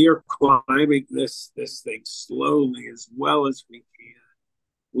we are climbing this thing slowly as well as we can.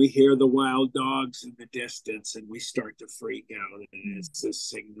 We hear the wild dogs in the distance, and we start to freak out. And it's a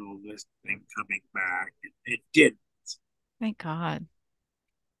signal, this thing coming back. It didn't. Thank God.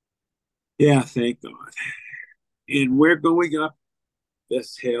 Yeah, thank God. And we're going up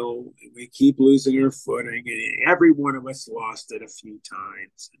this hill, and we keep losing our footing, and every one of us lost it a few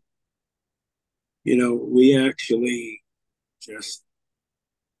times. We actually just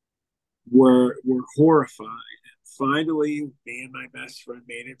were horrified. Finally, me and my best friend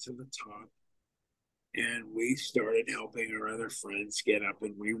made it to the top, and we started helping our other friends get up,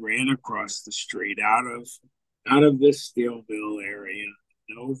 and we ran across the street out of this steel mill area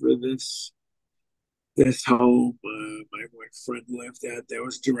and over this home my one friend lived at that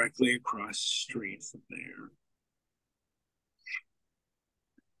was directly across the street from there.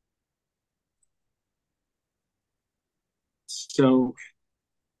 So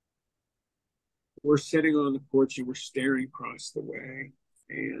we're sitting on the porch and we're staring across the way.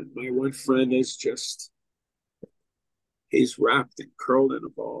 And my one friend is he's wrapped and curled in a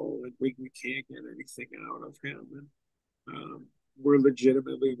ball, and we can't get anything out of him. And we're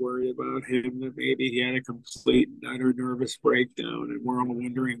legitimately worried about him, that maybe he had a complete and utter nervous breakdown. And we're all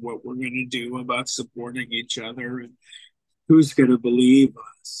wondering what we're going to do about supporting each other and who's going to believe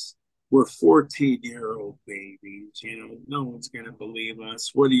us. we're 14-year-old babies. No one's going to believe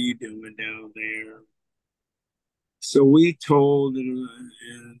us. What are you doing down there? So we told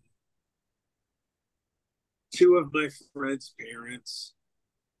two of my friends' parents,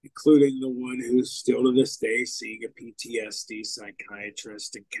 including the one who's still to this day seeing a PTSD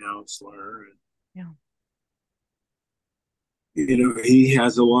psychiatrist and counselor. Yeah. He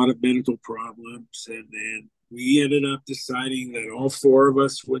has a lot of mental problems, and we ended up deciding that all four of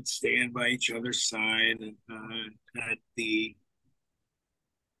us would stand by each other's side at the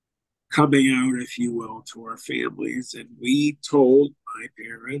coming out, if you will, to our families. And we told my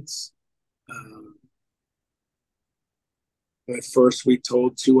parents. Um, But first, we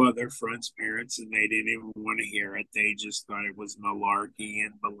told two other friends' parents, and they didn't even want to hear it. They just thought it was malarkey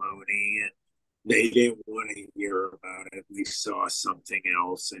and baloney, and they didn't want to hear about it. We saw something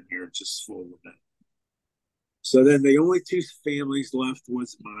else, and you're just full of it. So then the only two families left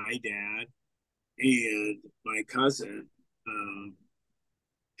was my dad and my cousin,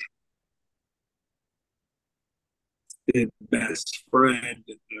 the best friend,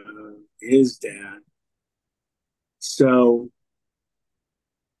 his dad. So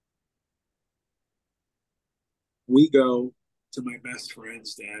we go to my best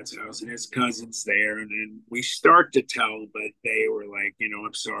friend's dad's house, and his cousin's there, and then we start to tell, but they were like,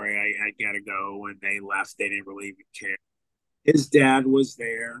 I'm sorry, I gotta go, and they left. They didn't really even care. His dad was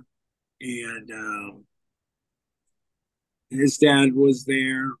there, and his dad was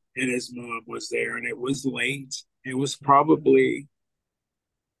there, and his mom was there, and it was late. It was probably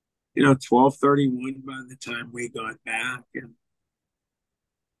 12:31 by the time we got back, and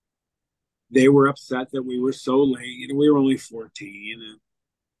they were upset that we were so late. We were only 14, and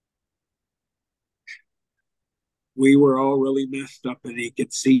we were all really messed up, and he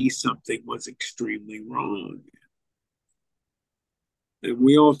could see something was extremely wrong. And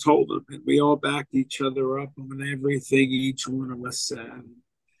we all told him, and we all backed each other up on everything each one of us said.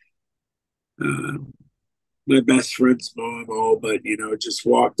 Uh, my best friend's mom, just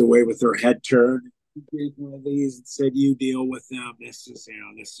walked away with her head turned. She gave one of these and said, "You deal with them. This is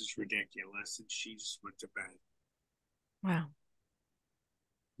ridiculous." And she just went to bed. Wow.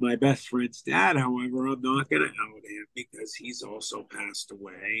 My best friend's dad, however, I'm not going to out him because he's also passed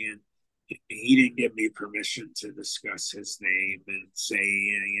away, and he didn't give me permission to discuss his name and say,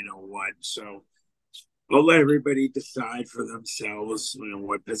 what. So I'll let everybody decide for themselves,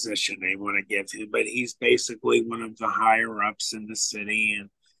 what position they want to give him. But he's basically one of the higher ups in the city and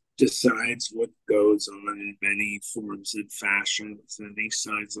decides what goes on in many forms and fashions. And he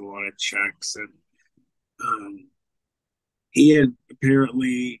signs a lot of checks. And he had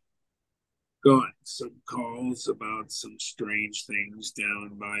apparently got some calls about some strange things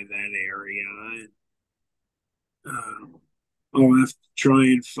down by that area. And I'll have to try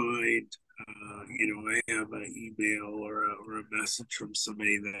and find, I have an email or a message from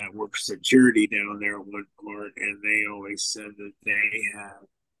somebody that works security down there at one part, and they always said that they have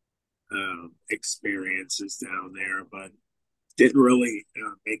experiences down there, but didn't really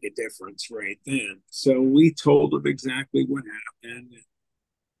make a difference right then. So we told him exactly what happened.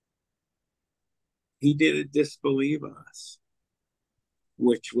 He didn't disbelieve us,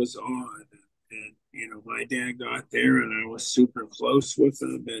 which was odd. And my dad got there, and I was super close with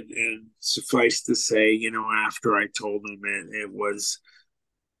him. And suffice to say, after I told him it was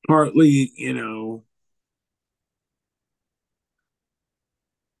partly,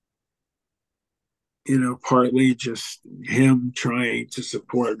 partly just him trying to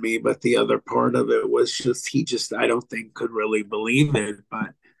support me, but the other part of it was just he just I don't think could really believe it.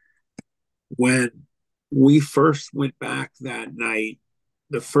 But when we first went back that night,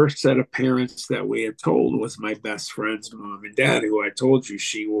 the first set of parents that we had told was my best friend's mom and dad, who I told you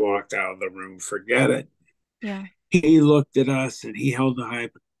she walked out of the room, forget it. Yeah. He looked at us, and he held a high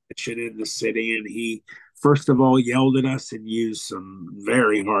position in the city, and he first of all yelled at us and used some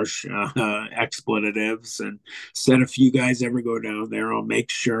very harsh expletives and said, "If you guys ever go down there, I'll make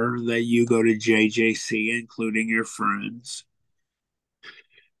sure that you go to JJC, including your friends."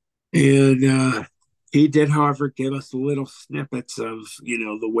 And he did, however, give us little snippets of,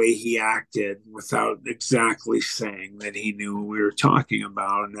 the way he acted without exactly saying that he knew what we were talking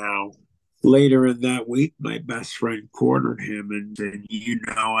about. Now, later in that week, my best friend cornered him and said,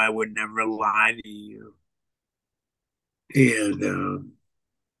 I would never lie to you. And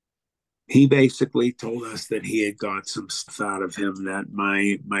he basically told us that he had got some stuff out of him that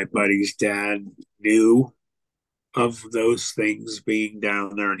my buddy's dad knew of those things being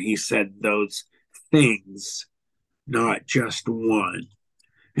down there. And he said those things, not just one,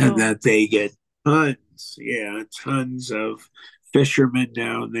 and Oh, that they get tons, yeah, tons of fishermen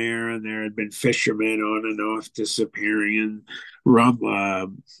down there, and there had been fishermen on and off disappearing, and rum,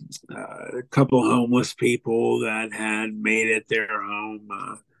 a couple homeless people that had made it their home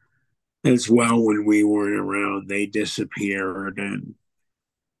as well when we weren't around. They disappeared, and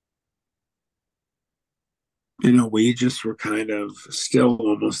we just were kind of still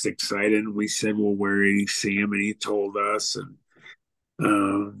almost excited. We said, "Well, where did he see him?" And he told us, and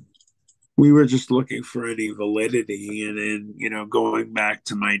um, we were just looking for any validity. And then, going back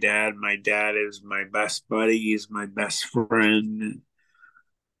to my dad is my best buddy. He's my best friend.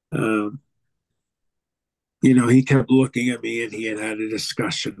 Um, he kept looking at me, and he had had a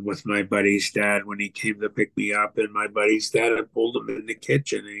discussion with my buddy's dad when he came to pick me up. And my buddy's dad had pulled him in the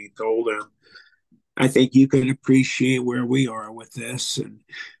kitchen, and he told him, "I think you can appreciate where we are with this. And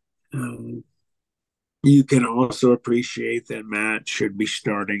um, you can also appreciate that Matt should be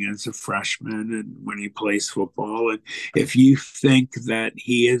starting as a freshman and when he plays football. And if you think that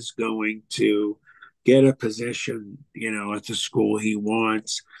he is going to get a position, at the school he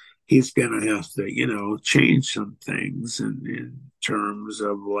wants, he's going to have to, change some things in terms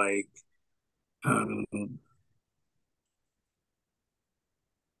of like, um,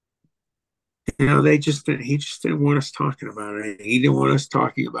 he just didn't want us talking about it. He didn't want us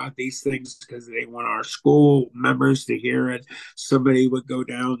talking about these things because they want our school members to hear it. Somebody would go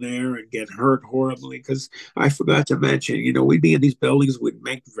down there and get hurt horribly. Because I forgot to mention, we'd be in these buildings, we'd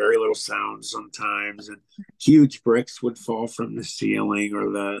make very little sound sometimes, and huge bricks would fall from the ceiling or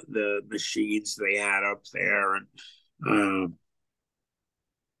the machines they had up there. And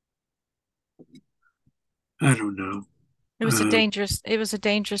I don't know. Um, It was a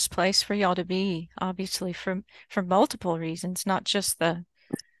dangerous place for y'all to be, obviously, for multiple reasons, not just the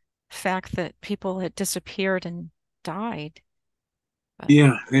fact that people had disappeared and died. But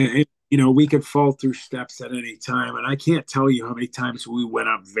Yeah, we could fall through steps at any time, and I can't tell you how many times we went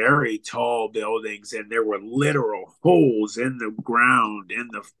up very tall buildings, and there were literal holes in the ground,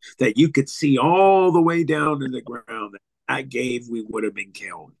 that you could see all the way down to the ground. That gave, we would have been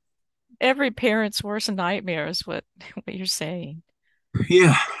killed. every parent's worst nightmare is what what you're saying.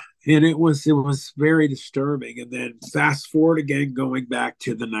 Yeah, and it was very disturbing. And then fast forward again, going back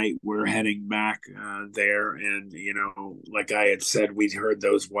to the night we're heading back there, and like I had said, we'd heard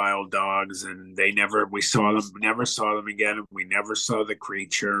those wild dogs, and we saw them, never saw them again, and we never saw the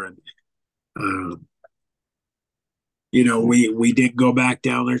creature. And um, we didn't go back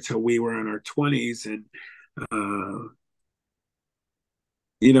down there till we were in our 20s, and uh,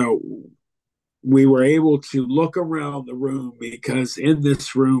 you know we were able to look around the room because in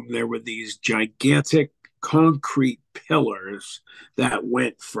this room there were these gigantic concrete pillars that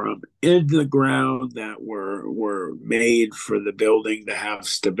went from in the ground that were made for the building to have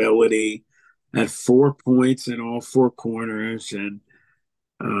stability at 4 points in all four corners. And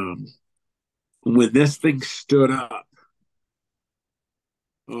um, when this thing stood up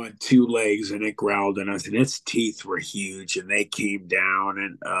on two legs and it growled at us, and its teeth were huge, and they came down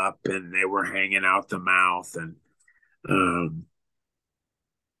and up, and they were hanging out the mouth. And um,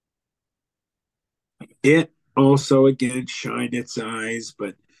 it also again shined its eyes,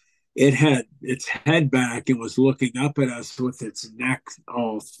 but it had its head back and was looking up at us with its neck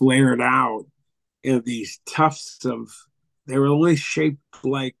all flared out, and these tufts of, they were only shaped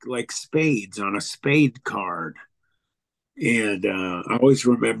like spades on a spade card. And I always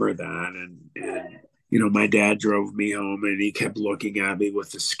remember that. And my dad drove me home, and he kept looking at me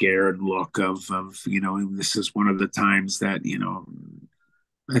with a scared look of this is one of the times that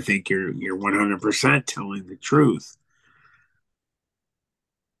I think you're 100% telling the truth.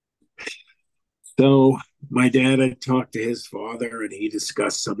 So my dad had talked to his father, and he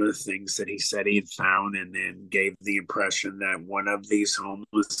discussed some of the things that he said he had found, and then gave the impression that one of these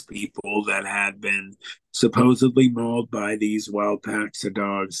homeless people that had been supposedly mauled by these wild packs of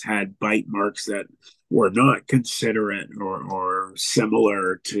dogs had bite marks that were not considerate or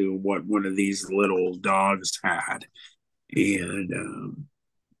similar to what one of these little dogs had. And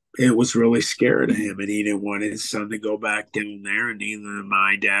it was really scary to him, and he didn't want his son to go back down there, and neither did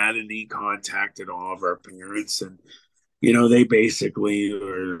my dad. And he contacted all of our parents, and they basically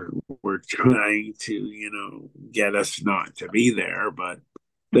were trying to get us not to be there. But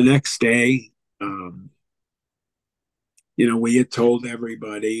the next day, we had told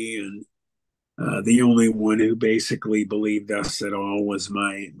everybody, and the only one who basically believed us at all was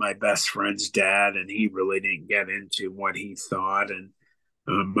my best friend's dad, and he really didn't get into what he thought. And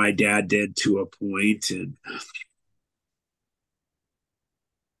my dad did to a point. And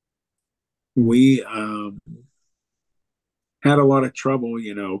we had a lot of trouble,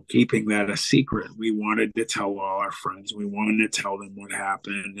 keeping that a secret. We wanted to tell all our friends. We wanted to tell them what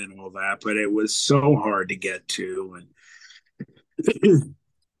happened and all that, but it was so hard to get to. And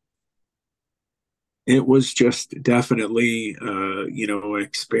it was just definitely, an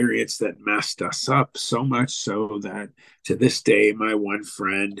experience that messed us up so much so that to this day, my one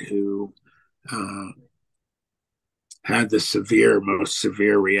friend who uh, had the most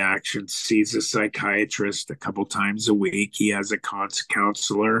severe reaction, sees a psychiatrist a couple times a week. He has a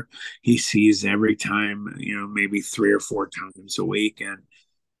counselor he sees every time, maybe 3 or 4 times a week. And,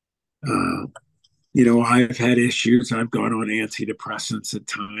 uh, I've had issues. I've gone on antidepressants at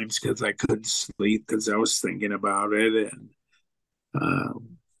times because I couldn't sleep because I was thinking about it. And,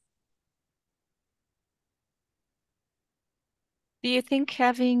 um, Do you think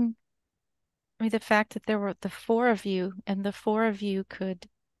having, I mean, the fact that there were the four of you and the four of you could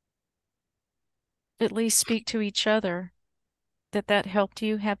at least speak to each other, that helped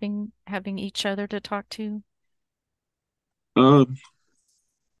you having each other to talk to? um,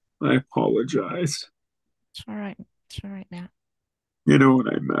 I apologize. It's all right. It's all right, Matt. And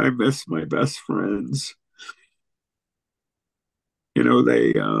I miss my best friends.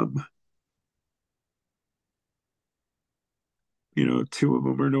 They, two of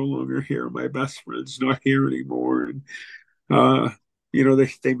them are no longer here. My best friend's not here anymore. And, uh,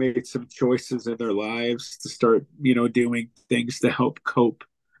 they made some choices in their lives to start, doing things to help cope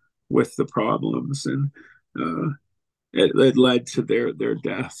with the problems. And, it led to their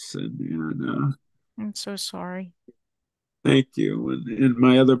deaths. And I'm so sorry. thank you. And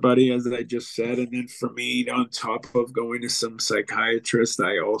my other buddy, as I just said, and then for me, on top of going to some psychiatrist,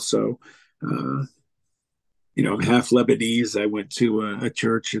 I also, uh, I'm half Lebanese. I went to a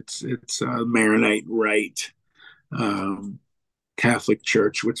church. It's a Maronite Rite um, Catholic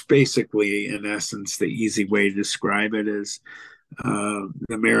church, which basically, in essence, the easy way to describe it is the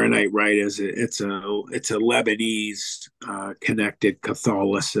Maronite Rite is it's a Lebanese connected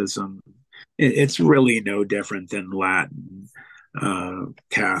Catholicism. It's really no different than Latin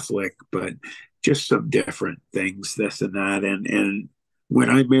Catholic, but just some different things, this and that. And when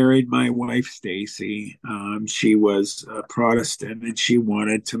I married my wife Stacy, she was a Protestant, and she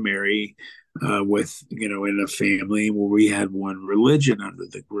wanted to marry with in a family where we had one religion under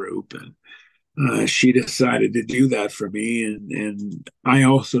the group. And she decided to do that for me, and I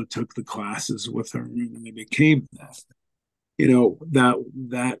also took the classes with her, and I became that.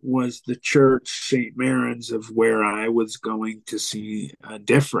 That was the church, St. Maron's, of where I was going to see a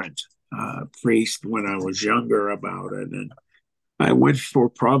different priest when I was younger about it. And I went for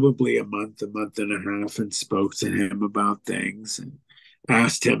probably a month and a half, and spoke to him about things and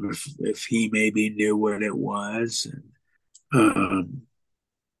asked him if he maybe knew what it was. And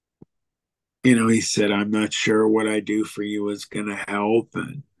he said, "I'm not sure what I do for you is going to help."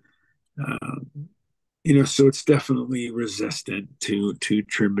 And so it's definitely resistant to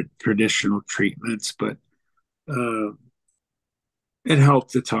traditional treatments, but uh, it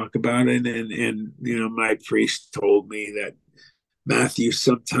helped to talk about it. And my priest told me that, Matthew,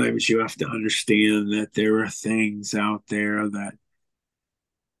 sometimes you have to understand that there are things out there that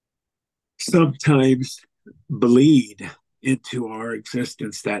sometimes bleed into our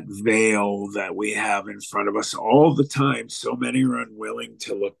existence, that veil that we have in front of us all the time. So many are unwilling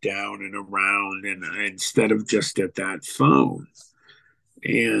to look down and around, and instead of just at that phone.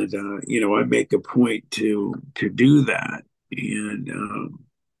 And I make a point to do that. And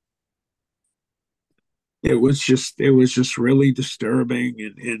it was just really disturbing.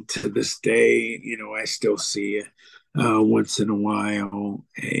 And to this day, I still see once in a while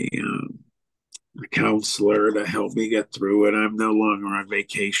a counselor to help me get through it. I'm no longer on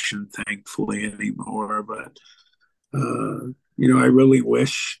vacation, thankfully, anymore. But I really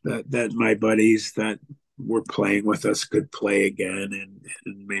wish that my buddies that were playing with us could play again,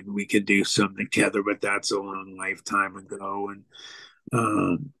 and maybe we could do something together. But that's a long lifetime ago. And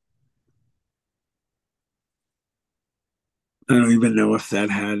um, I don't even know if that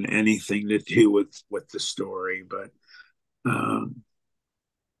had anything to do with the story. But um,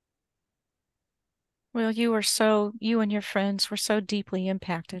 Well, you and your friends were so deeply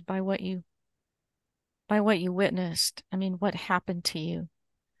impacted by what you witnessed. I mean, what happened to you.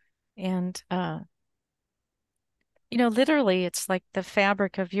 And literally it's like the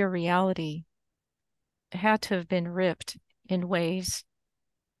fabric of your reality had to have been ripped in ways.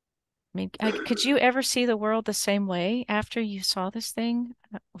 I mean, could you ever see the world the same way after you saw this thing?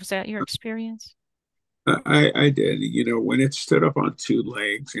 Was that your experience? I did, when it stood up on two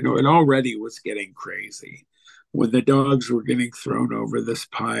legs, it already was getting crazy. when the dogs were getting thrown over this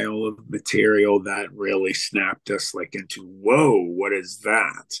pile of material, that really snapped us like into, whoa, what is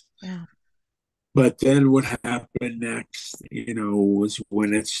that? Yeah. But then what happened next, was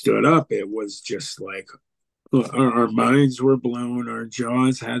when it stood up, it was just like our minds were blown, our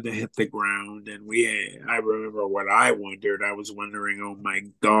jaws had to hit the ground, and I remember what I wondered. I was wondering, oh my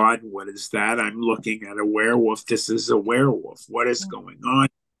God, what is that? I'm looking at a werewolf. This is a werewolf. What is Yeah. going on?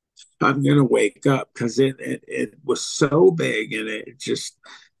 I'm gonna wake up because it was so big and it just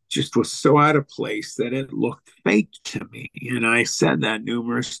was so out of place that it looked fake to me. And I said that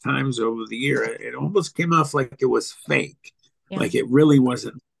numerous times over the year. It almost came off like it was fake, Yeah. like it really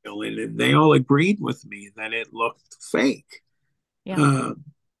wasn't real. And they all agreed with me that it looked fake. Yeah. Um,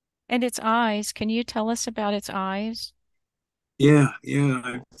 And its eyes, can you tell us about its eyes? yeah, yeah.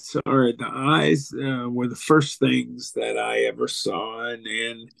 I'm sorry. The eyes were the first things that I ever saw, and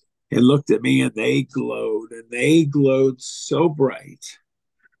it looked at me and they glowed so bright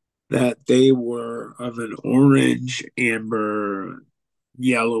that they were of an orange, amber,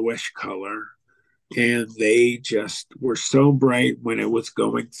 yellowish color. And they just were so bright when it was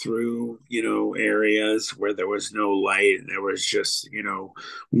going through, areas where there was no light and there was just,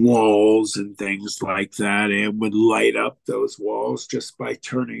 walls and things like that. It would light up those walls just by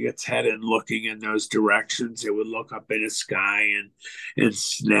turning its head and looking in those directions. It would look up in the sky and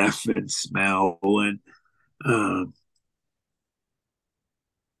sniff and smell. And um,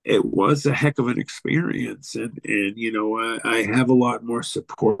 it was a heck of an experience. And I have a lot more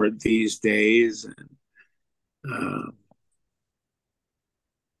support these days. And um,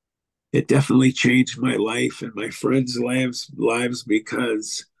 it definitely changed my life and my friends' lives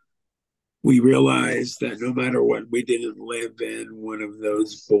because we realized that no matter what, we didn't live in one of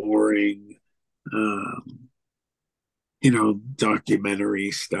those boring, um,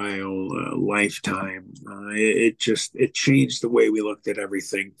 documentary style lifetime. It changed the way we looked at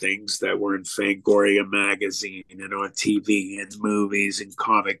everything. Things that were in Fangoria magazine and on TV and movies and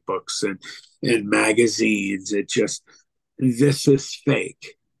comic books and magazines. It just this is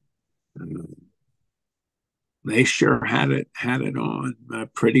fake. Um, they sure had it on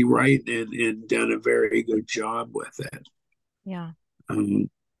pretty right and done a very good job with it. Yeah. Um,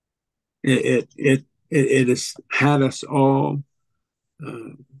 it has had us all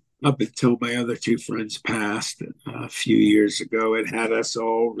uh, up until my other two friends passed a few years ago. It had us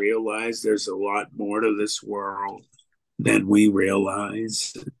all realize there's a lot more to this world than we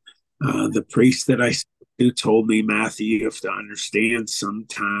realize. The priest that I who told me, Matthew, you have to understand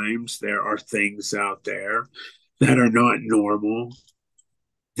sometimes there are things out there that are not normal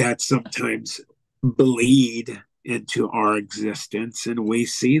that sometimes bleed into our existence and we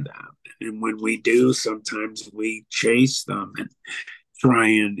see them. And when we do, sometimes we chase them and try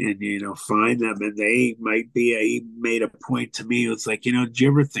and find them, and they might be he made a point to me. It's like, did you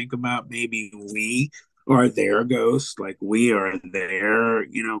ever think about maybe we are their ghosts, like we are their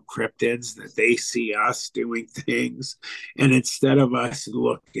cryptids, that they see us doing things, and instead of us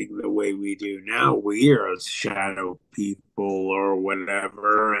looking the way we do now, we are shadow people or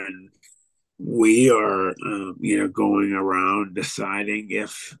whatever, and we are going around deciding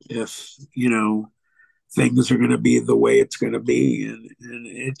if things are going to be the way it's going to be, and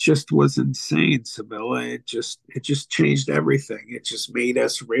it just was insane, Sibylla. It just changed everything. It just made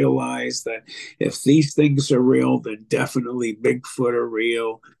us realize that if these things are real, then definitely Bigfoot are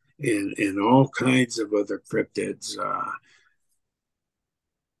real, and all kinds of other cryptids can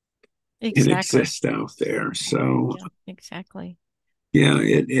Exactly. exist out there. So Yeah, exactly. yeah,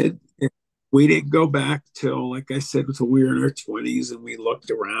 we didn't go back till, like I said, until we were in our 20s, and we looked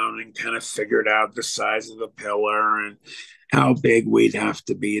around and kind of figured out the size of the pillar and how big we'd have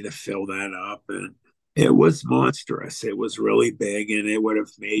to be to fill that up. And it was monstrous. It was really big, and it would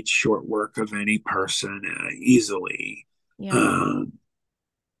have made short work of any person easily. Yeah. Um,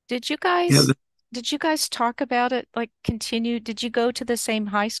 Did you yeah, guys did you guys talk about it, like continue? Did you go to the same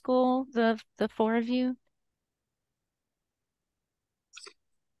high school, the four of you?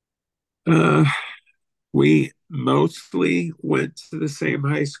 uh, we mostly went to the same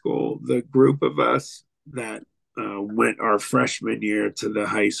high school. The group of us that went our freshman year to the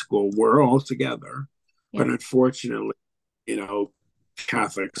high school were all together. But Yeah. unfortunately, you know,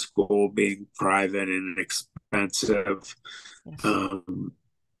 Catholic school being private and expensive, Yes. um,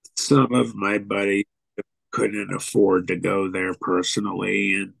 some of my buddies couldn't afford to go there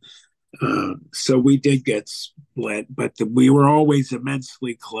personally. And so we did get split, but we were always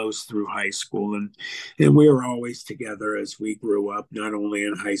immensely close through high school, and we were always together as we grew up, not only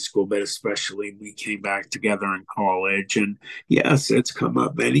in high school, but especially we came back together in college. And yes, it's come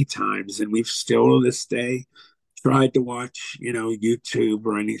up many times, and we've still to this day tried to watch, YouTube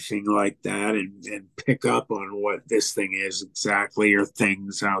or anything like that and pick up on what this thing is exactly or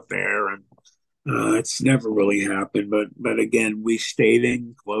things out there. And it's never really happened. But again, we stayed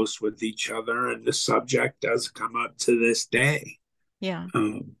in close with each other, and the subject does come up to this day. Yeah.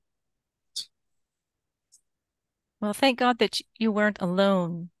 Um, Well, thank God that you weren't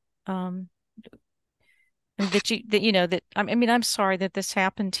alone. Um, I mean, that you know that I mean I'm sorry that this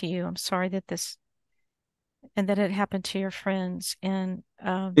happened to you. I'm sorry that this and that it happened to your friends. And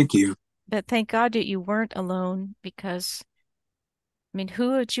Thank you. but thank God that you weren't alone because I mean,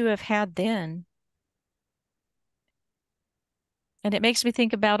 who would you have had then? And it makes me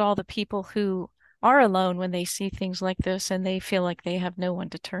think about all the people who are alone when they see things like this and they feel like they have no one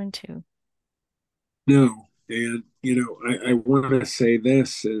to turn to. No, and I want to say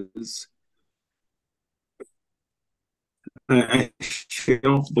this is I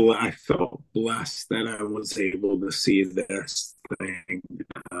felt blessed that I was able to see this thing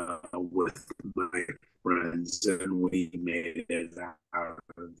with my friends, and we made it out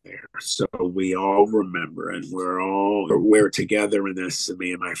of there. So we all remember, and we're together in this,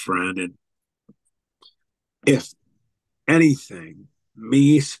 me and my friend. And if anything,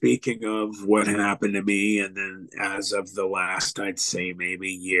 me speaking of what happened to me, and then as of the last, I'd say maybe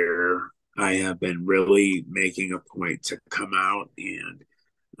year, I have been really making a point to come out and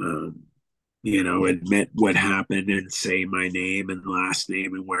um, admit what happened and say my name and last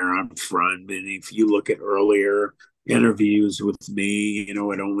name and where I'm from. And if you look at earlier interviews with me, it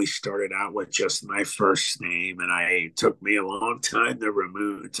only started out with just my first name, and it took me a long time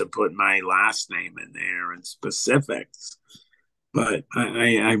to put my last name in there and specifics. But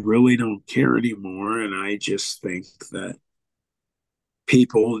I really don't care anymore, and I just think that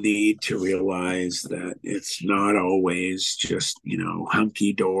people need to realize that it's not always just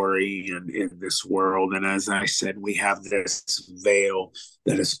hunky dory in this world. And as I said, we have this veil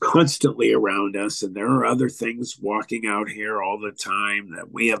that is constantly around us, and there are other things walking out here all the time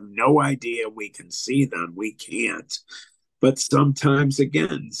that we have no idea we can see them. We can't. But sometimes,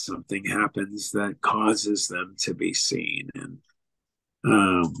 again, something happens that causes them to be seen.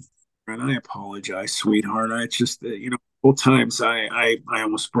 Um, and I apologize, sweetheart. I just, couple times I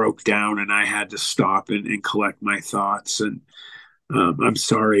almost broke down and I had to stop and collect my thoughts. And I'm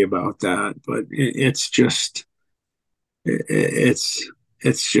sorry about that, but it's just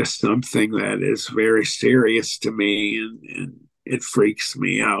something that is very serious to me, and it freaks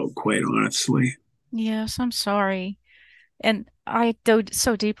me out, quite honestly. Yes, I'm sorry. And I do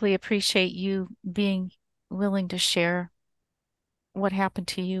so deeply appreciate you being willing to share what happened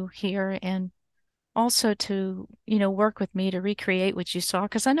to you here and also to, work with me to recreate what you saw,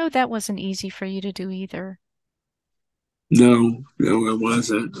 because I know that wasn't easy for you to do either. No, no, it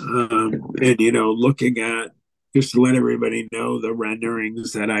wasn't. And looking at, just to let everybody know, the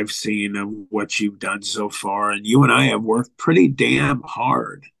renderings that I've seen of what you've done so far, and you and I have worked pretty damn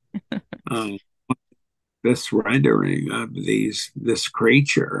hard. Um, this rendering of this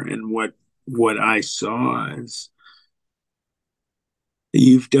creature, and what I saw is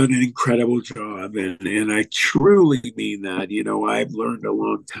you've done an incredible job, and I truly mean that. I've learned a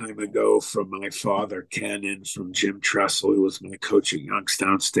long time ago from my father, Ken, and from Jim Tressel, who was my coach at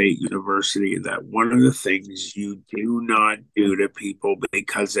Youngstown State University, that one of the things you do not do to people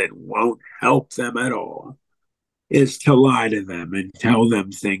because it won't help them at all is to lie to them and tell them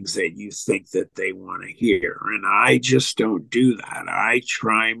things that you think that they want to hear. And I just don't do that. I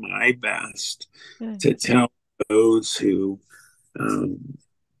try my best Good. to tell those who um,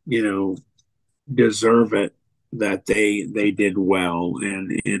 you know, deserve it, that they did well.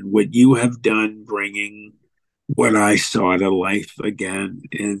 And what you have done, bringing what I saw to life again,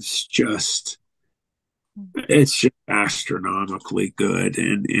 is just it's just astronomically good,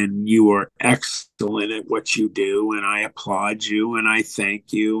 and you are excellent at what you do, and I applaud you and I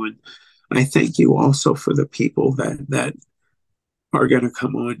thank you. And I thank you also for the people that are going to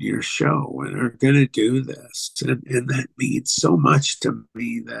come on your show and are going to do this, and that means so much to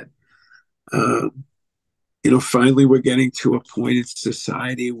me that um, finally we're getting to a point in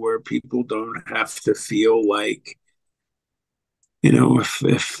society where people don't have to feel like,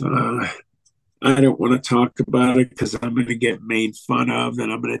 if I don't want to talk about it because I'm going to get made fun of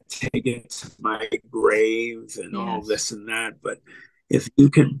and I'm going to take it to my grave and all Yes. this and that. But if you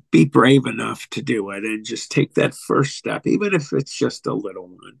can be brave enough to do it and just take that first step, even if it's just a little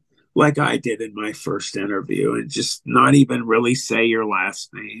one, like I did in my first interview, and just not even really say your last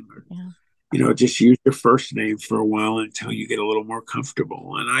name, or Yeah. just use your first name for a while until you get a little more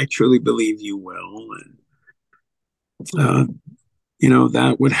comfortable. And I truly believe you will. And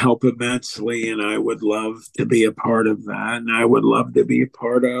that would help immensely. And I would love to be a part of that. And I would love to be a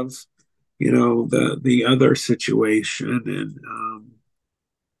part of, the other situation. And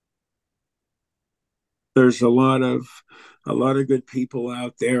there's a lot of good people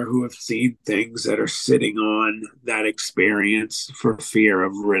out there who have seen things that are sitting on that experience for fear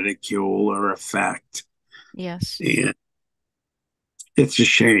of ridicule or effect. Yes. And it's a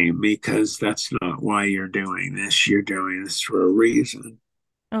shame because that's not why you're doing this. You're doing this for a reason.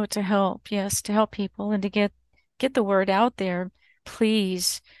 Oh, to help. Yes, to help people and to get the word out there.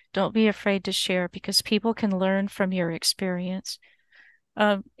 Please don't be afraid to share because people can learn from your experience.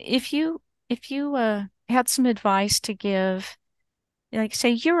 If you had some advice to give, like say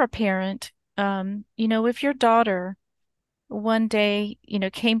you're a parent, if your daughter one day,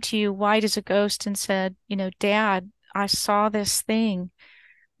 came to you white as a ghost and said, Dad, I saw this thing.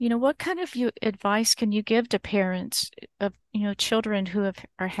 What kind of advice can you give to parents of, children who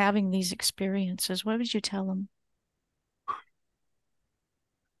are having these experiences? What would you tell them?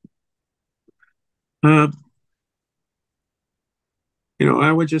 Um,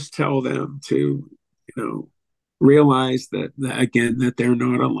 I would just tell them to, realize that again, that they're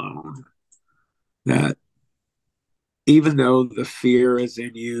not alone. That even though the fear is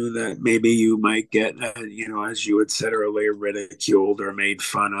in you, that maybe you might get, as you had said earlier, ridiculed or made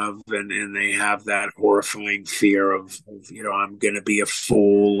fun of, and they have that horrifying fear of I'm going to be a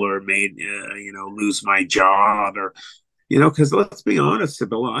fool or made, lose my job or, because let's be honest,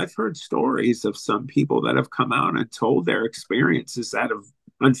 Sibylla, I've heard stories of some people that have come out and told their experiences that have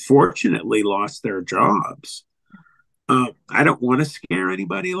unfortunately lost their jobs. I don't want to scare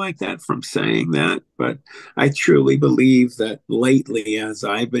anybody like that from saying that, but I truly believe that lately, as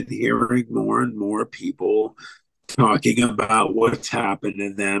I've been hearing more and more people talking about what's happened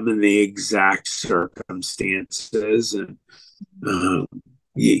to them and the exact circumstances, and um,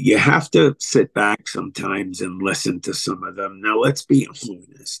 you have to sit back sometimes and listen to some of them. Now, let's be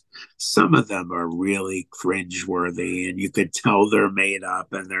honest. Some of them are really cringeworthy, and you could tell they're made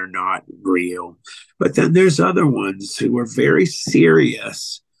up and they're not real. But then there's other ones who are very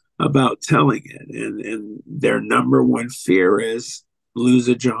serious about telling it, and their number one fear is lose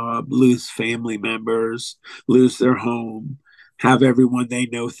a job, lose family members, lose their home, have everyone they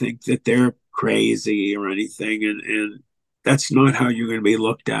know think that they're crazy or anything, and that's not how you're going to be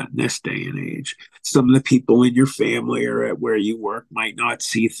looked at in this day and age. Some of the people in your family or at where you work might not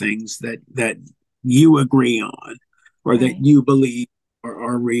see things that you agree on or that Right. you believe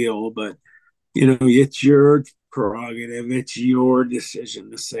are real, but it's your prerogative. It's your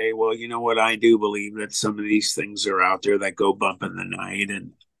decision to say, well, you know what, I do believe that some of these things are out there that go bump in the night,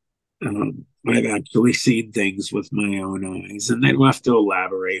 and I've actually seen things with my own eyes, and they don't have to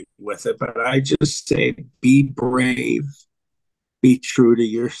elaborate with it. But I just say, be brave, be true to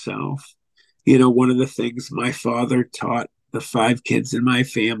yourself. One of the things my father taught the five kids in my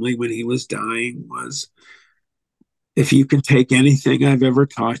family when he was dying was, if you can take anything I've ever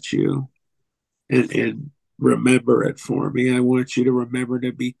taught you and remember it for me, I want you to remember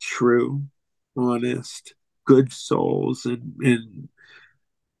to be true, honest, good souls, and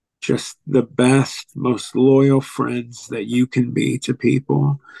just the best, most loyal friends that you can be to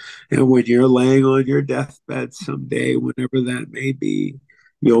people. And when you're laying on your deathbed someday, whenever that may be,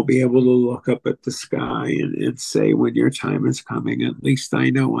 you'll be able to look up at the sky and say, when your time is coming, at least I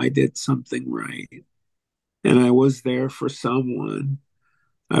know I did something right. And I was there for someone.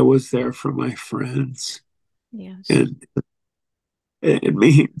 I was there for my friends. Yes, And it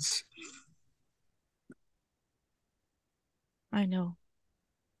means I know.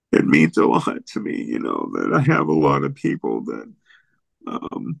 it means a lot to me, that I have a lot of people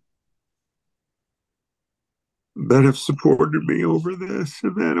um, that have supported me over this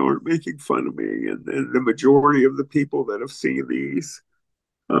and that aren't making fun of me. And the majority of the people that have seen these,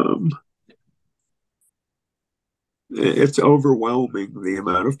 um, it's overwhelming the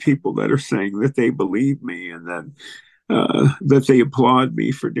amount of people that are saying that they believe me and that they applaud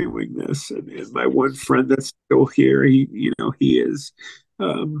me for doing this. And my one friend that's still here, he is.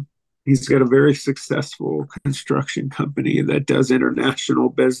 Um, he's got a very successful construction company that does international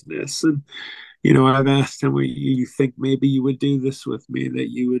business, and I've asked him, well, you think maybe you would do this with me, that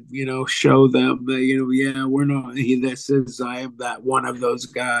you would, show them that, yeah, we're not, this is, I am that one of those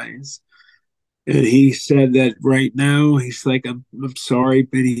guys. And he said that right now, he's like, I'm sorry,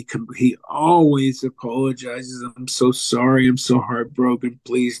 but he always apologizes. I'm so sorry. I'm so heartbroken.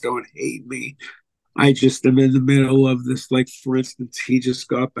 Please don't hate me. I just am in the middle of this. Like, for instance, he just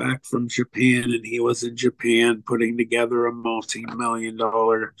got back from Japan and he was in Japan putting together a multi-million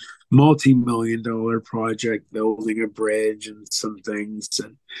dollar project, building a bridge and some things.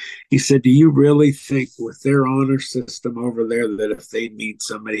 And he said, do you really think with their honor system over there that if they meet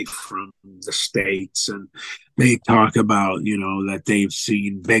somebody from the States and they talk about, that they've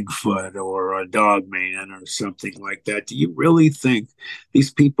seen Bigfoot or a dog man or something like that, do you really think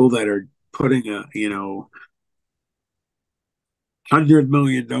these people that are putting a $100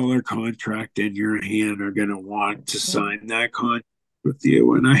 million contract in your hand are going to want to Yeah. sign that contract with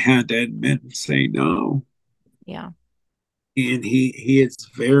you? And I had to admit and say no. Yeah. And he is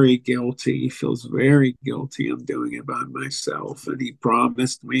very guilty. He feels very guilty. I'm doing it by myself. And he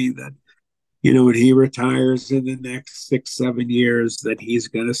promised me that, when he retires in the next 6 7 years, that he's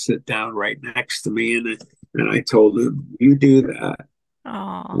going to sit down right next to me. And I told him, you do that,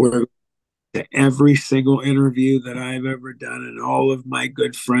 Oh, we're to every single interview that I've ever done, and all of my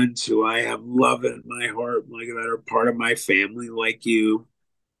good friends who I have love in my heart, like that are part of my family, like you.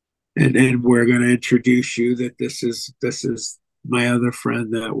 And we're going to introduce you that this is my other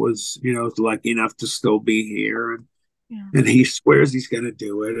friend that was, lucky enough to still be here. yeah. And he swears he's going to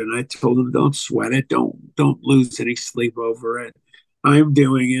do it. And I told him, don't sweat it. Don't lose any sleep over it. I'm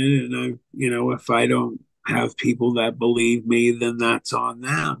doing it. And if I don't have people that believe me, then that's on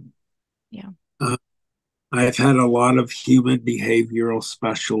them. Yeah. Uh, I've had a lot of human behavioral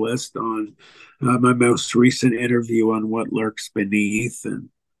specialists on my most recent interview on what lurks beneath. And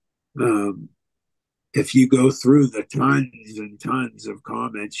um, if you go through the tons and tons of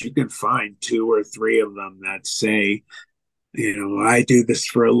comments, you can find two or three of them that say, I do this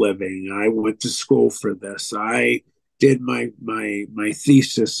for a living. I went to school for this. I did my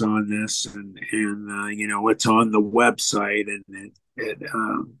thesis on this, and it's on the website, and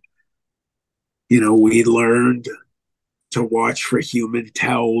we learned to watch for human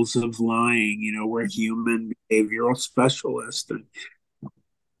tells of lying. We're Mhm. human behavioral specialists. And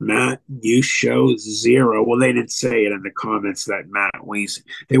Matt, you show zero. Well, they didn't say it in the comments that Matt,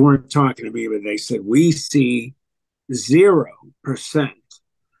 they weren't talking to me, but they said, we see 0%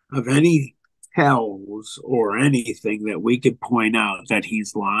 of any tells or anything that we could point out that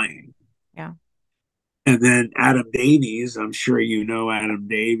he's lying. Yeah. And then Adam Davies, I'm sure Adam I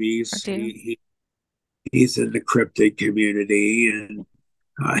Davies. do. He's in the cryptid community, and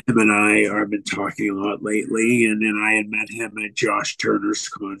him and I have been talking a lot lately. And then I had met him at Josh Turner's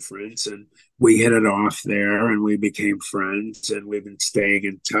conference, and we hit it off there, and we became friends, and we've been staying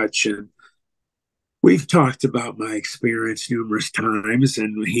in touch. And we've talked about my experience numerous times,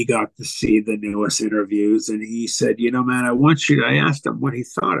 and he got to see the newest interviews. And he said, man, I asked him what he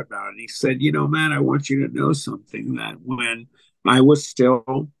thought about it. And he said, man, I want you to know something, that when I was still,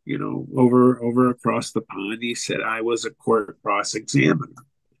 over across the pond, he said, I was a court cross examiner.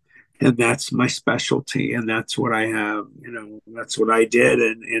 And that's my specialty. And that's what I have, that's what I did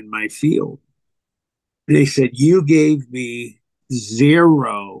in my field. And he said, you gave me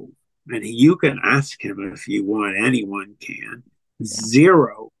zero, and you can ask him if you want, anyone can, Yeah.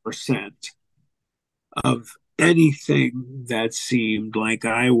 0% of anything that seemed like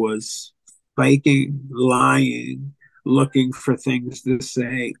I was faking, lying, looking for things to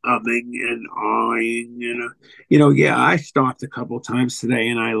say, umming and awing. Yeah, I stopped a couple times today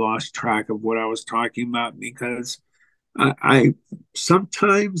and I lost track of what I was talking about, because I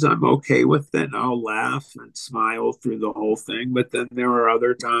sometimes I'm okay with it and I'll laugh and smile through the whole thing. But then there are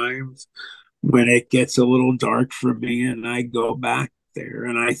other times when it gets a little dark for me and I go back there.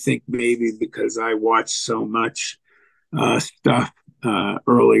 And I think maybe because I watched so much stuff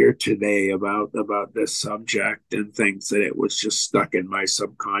earlier today about this subject and things, that it was just stuck in my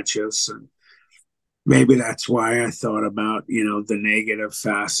subconscious. And maybe that's why I thought about, the negative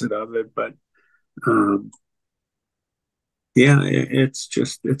facet of it. But um, yeah,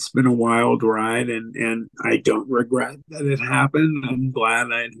 it's been a wild ride, and I don't regret that it happened. I'm glad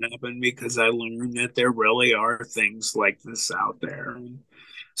that it happened, because I learned that there really are things like this out there. And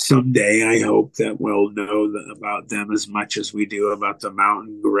someday I hope that we'll know about them as much as we do about the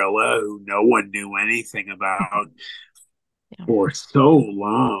mountain gorilla, who no one knew anything about Yeah. for so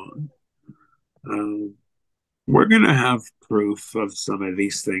long. Um, we're going to have proof of some of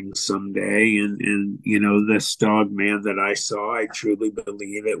these things someday. And this dog man that I saw, I truly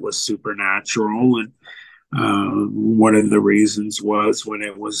believe it was supernatural. And one of the reasons was when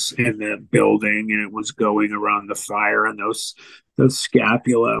it was in the building and it was going around the fire, and those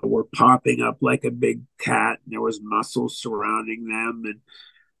scapula were popping up like a big cat, and there was muscles surrounding them.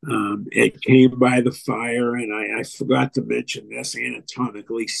 And it came by the fire, and I forgot to mention this,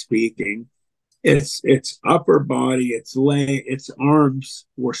 anatomically speaking, its upper body, its arms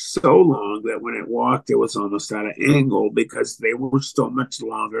were so long that when it walked, it was almost at an angle because they were so much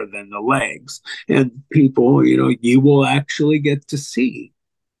longer than the legs. And people, you will actually get to see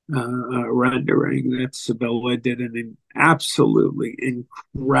a rendering that Sibylla did an absolutely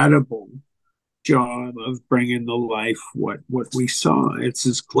incredible job of bringing to life what we saw. It's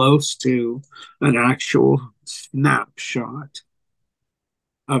as close to an actual snapshot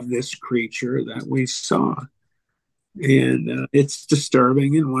of this creature that we saw. And it's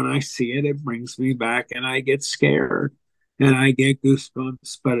disturbing. And when I see it, it brings me back and I get scared and I get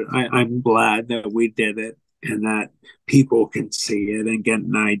goosebumps. But I'm glad that we did it and that people can see it and get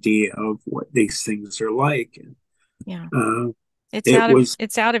an idea of what these things are like. And Yeah. uh, it was,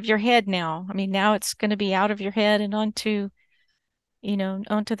 It's out of your head now. I mean, now it's going to be out of your head and onto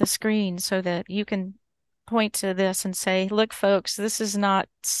the screen so that you can point to this and say, look, folks, this is not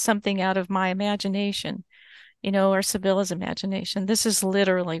something out of my imagination, or Sibylla's imagination. This is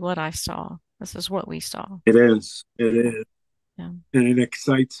literally what I saw. This is what we saw. it is. Yeah. And it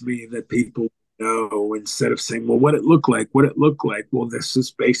excites me that people know instead of saying, well, what it looked like. Well, this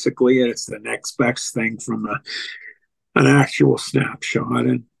is basically it. It's the next best thing from an actual snapshot.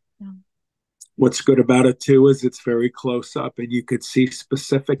 And Yeah. what's good about it too is it's very close up and you could see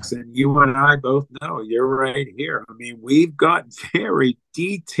specifics. And you and I both know you're right here. I mean, we've got very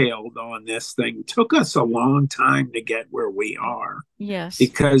detailed on this thing. It took us a long time to get where we are Yes.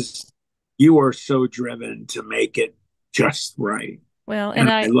 because you are so driven to make it just right. Well, And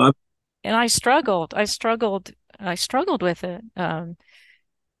I love I struggled. I struggled with it.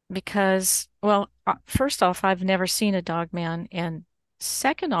 Because, well, first off, I've never seen a dog man, and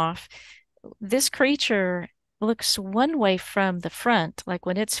second off, this creature looks one way from the front, like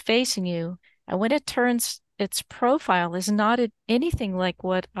when it's facing you, and when it turns, its profile is not anything like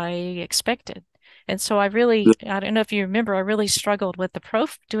what I expected. And so I don't know if you remember, I really struggled with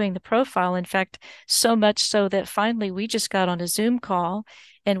doing the profile. In fact, so much so that finally we just got on a Zoom call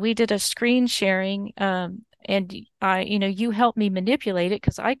and we did a screen sharing. And you helped me manipulate it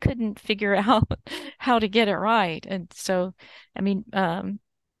because I couldn't figure out how to get it right. And so, I mean,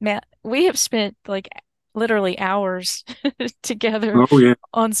 Matt, we have spent like literally hours together oh yeah,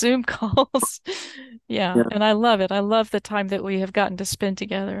 on Zoom calls. Yeah, yeah, and I love it. I love the time that we have gotten to spend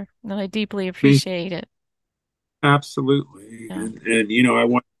together, and I deeply me appreciate it. absolutely. Yeah. And I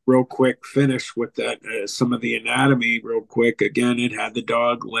want to real quick finish with that some of the anatomy real quick. Again, it had the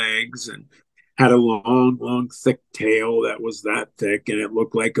dog legs and had a long, thick tail that was that thick, and it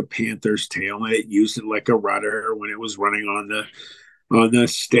looked like a panther's tail, and it used it like a rudder when it was running on the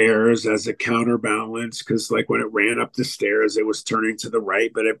stairs as a counterbalance because like when it ran up the stairs it was turning to the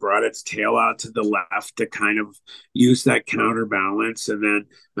right but it brought its tail out to the left to kind of use that counterbalance. And then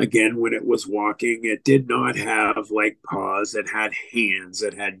again when it was walking it did not have like paws, it had hands,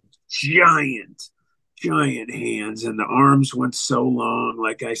 it had giant hands, and the arms went so long,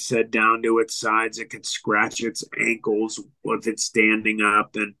 like I said, down to its sides it could scratch its ankles with it standing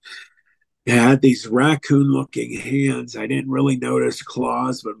up. And it had these raccoon looking hands. I didn't really notice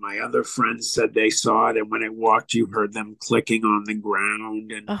claws, but my other friends said they saw it. And when it walked, you heard them clicking on the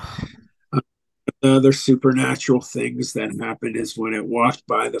ground. And Oh, the other supernatural things that happened is when it walked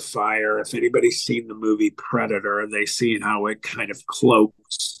by the fire. If anybody's seen the movie Predator, they see how it kind of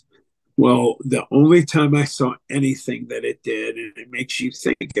cloaks. Well, the only time I saw anything that it did, and it makes you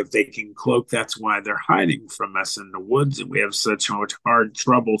think if they can cloak, that's why they're hiding from us in the woods, and we have such hard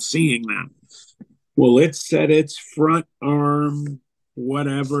trouble seeing them. Well, it set its front arm,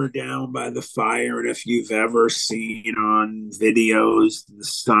 whatever, down by the fire. And if you've ever seen on videos the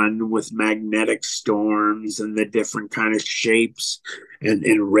sun with magnetic storms and the different kind of shapes and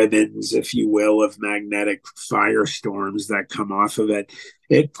ribbons, if you will, of magnetic firestorms that come off of it,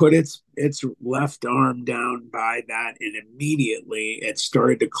 it put its left arm down by that, and immediately it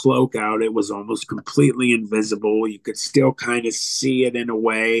started to cloak out. It was almost completely invisible. You could still kind of see it in a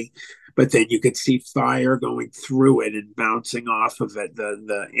way, but then you could see fire going through it and bouncing off of it,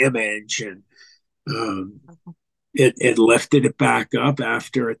 the image. And um, it lifted it back up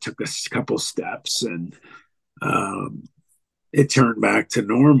after it took a couple steps, and um, it turned back to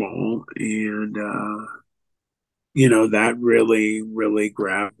normal. And that really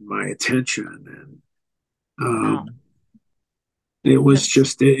grabbed my attention. And wow. it was That's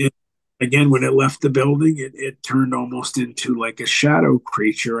just again when it left the building it turned almost into like a shadow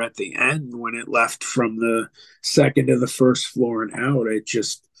creature at the end. When it left from the second to the first floor and out, it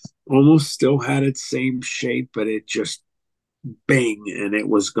just almost still had its same shape, but it just bang and it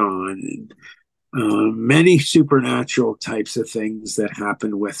was gone. And many supernatural types of things that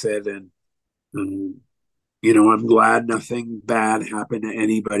happened with it. And Um, I'm glad nothing bad happened to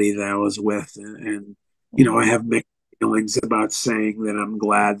anybody that I was with. And Yeah. I have mixed feelings about saying that I'm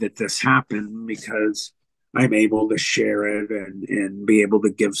glad that this happened because I'm able to share it and be able to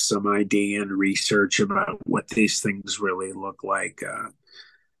give some idea and research about what these things really look like.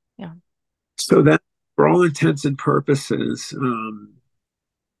 Yeah. So that, for all intents and purposes,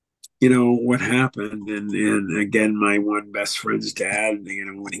 what happened. And again, my one best friend's dad,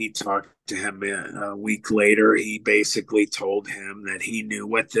 when he talked to him a week later, he basically told him that he knew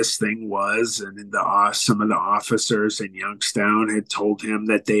what this thing was. And some of the officers in Youngstown had told him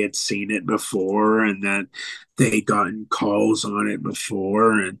that they had seen it before and that they'd gotten calls on it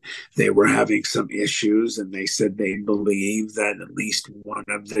before, and they were having some issues. And they said they believed that at least one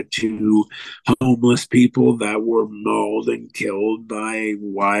of the two homeless people that were mauled and killed by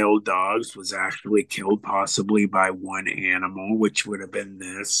wild dogs was actually killed possibly by one animal, which would have been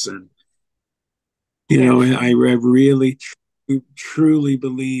this. And I Terrifying. really truly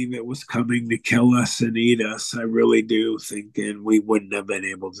believe it was coming to kill us and eat us. I really do think, and we wouldn't have been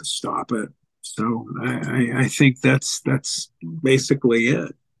able to stop it. So I think that's basically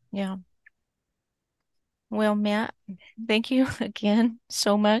it. Yeah. Well, Matt, thank you again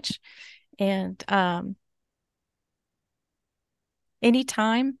so much. And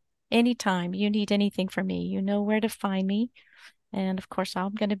anytime, anytime you need anything from me, you know where to find me. And of course,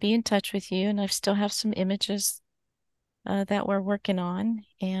 I'm going to be in touch with you. And I still have some images that we're working on.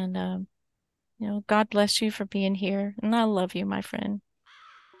 And, God bless you for being here. And I love you, my friend.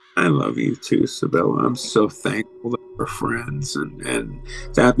 I love you too, Sabella. I'm so thankful that we're friends, and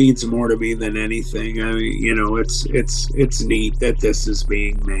that means more to me than anything. I mean, it's neat that this is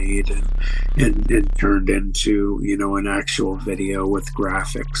being made and turned into, an actual video with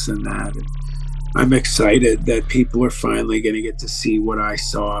graphics and that. And I'm excited that people are finally going to get to see what I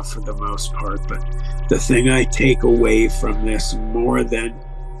saw for the most part. But the thing I take away from this more than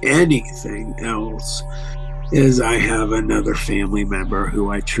anything else is I have another family member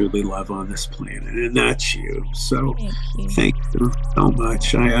who I truly love on this planet, and that's you. So Thank you. thank you so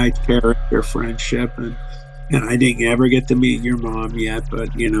much. I cherish your friendship, and I didn't ever get to meet your mom yet, but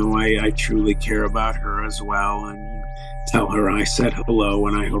I truly care about her as well, and tell her I said hello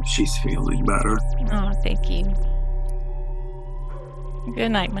and I hope she's feeling better. Oh, thank you. Good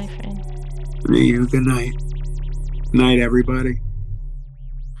night, my friend. You, good night. Good night, everybody.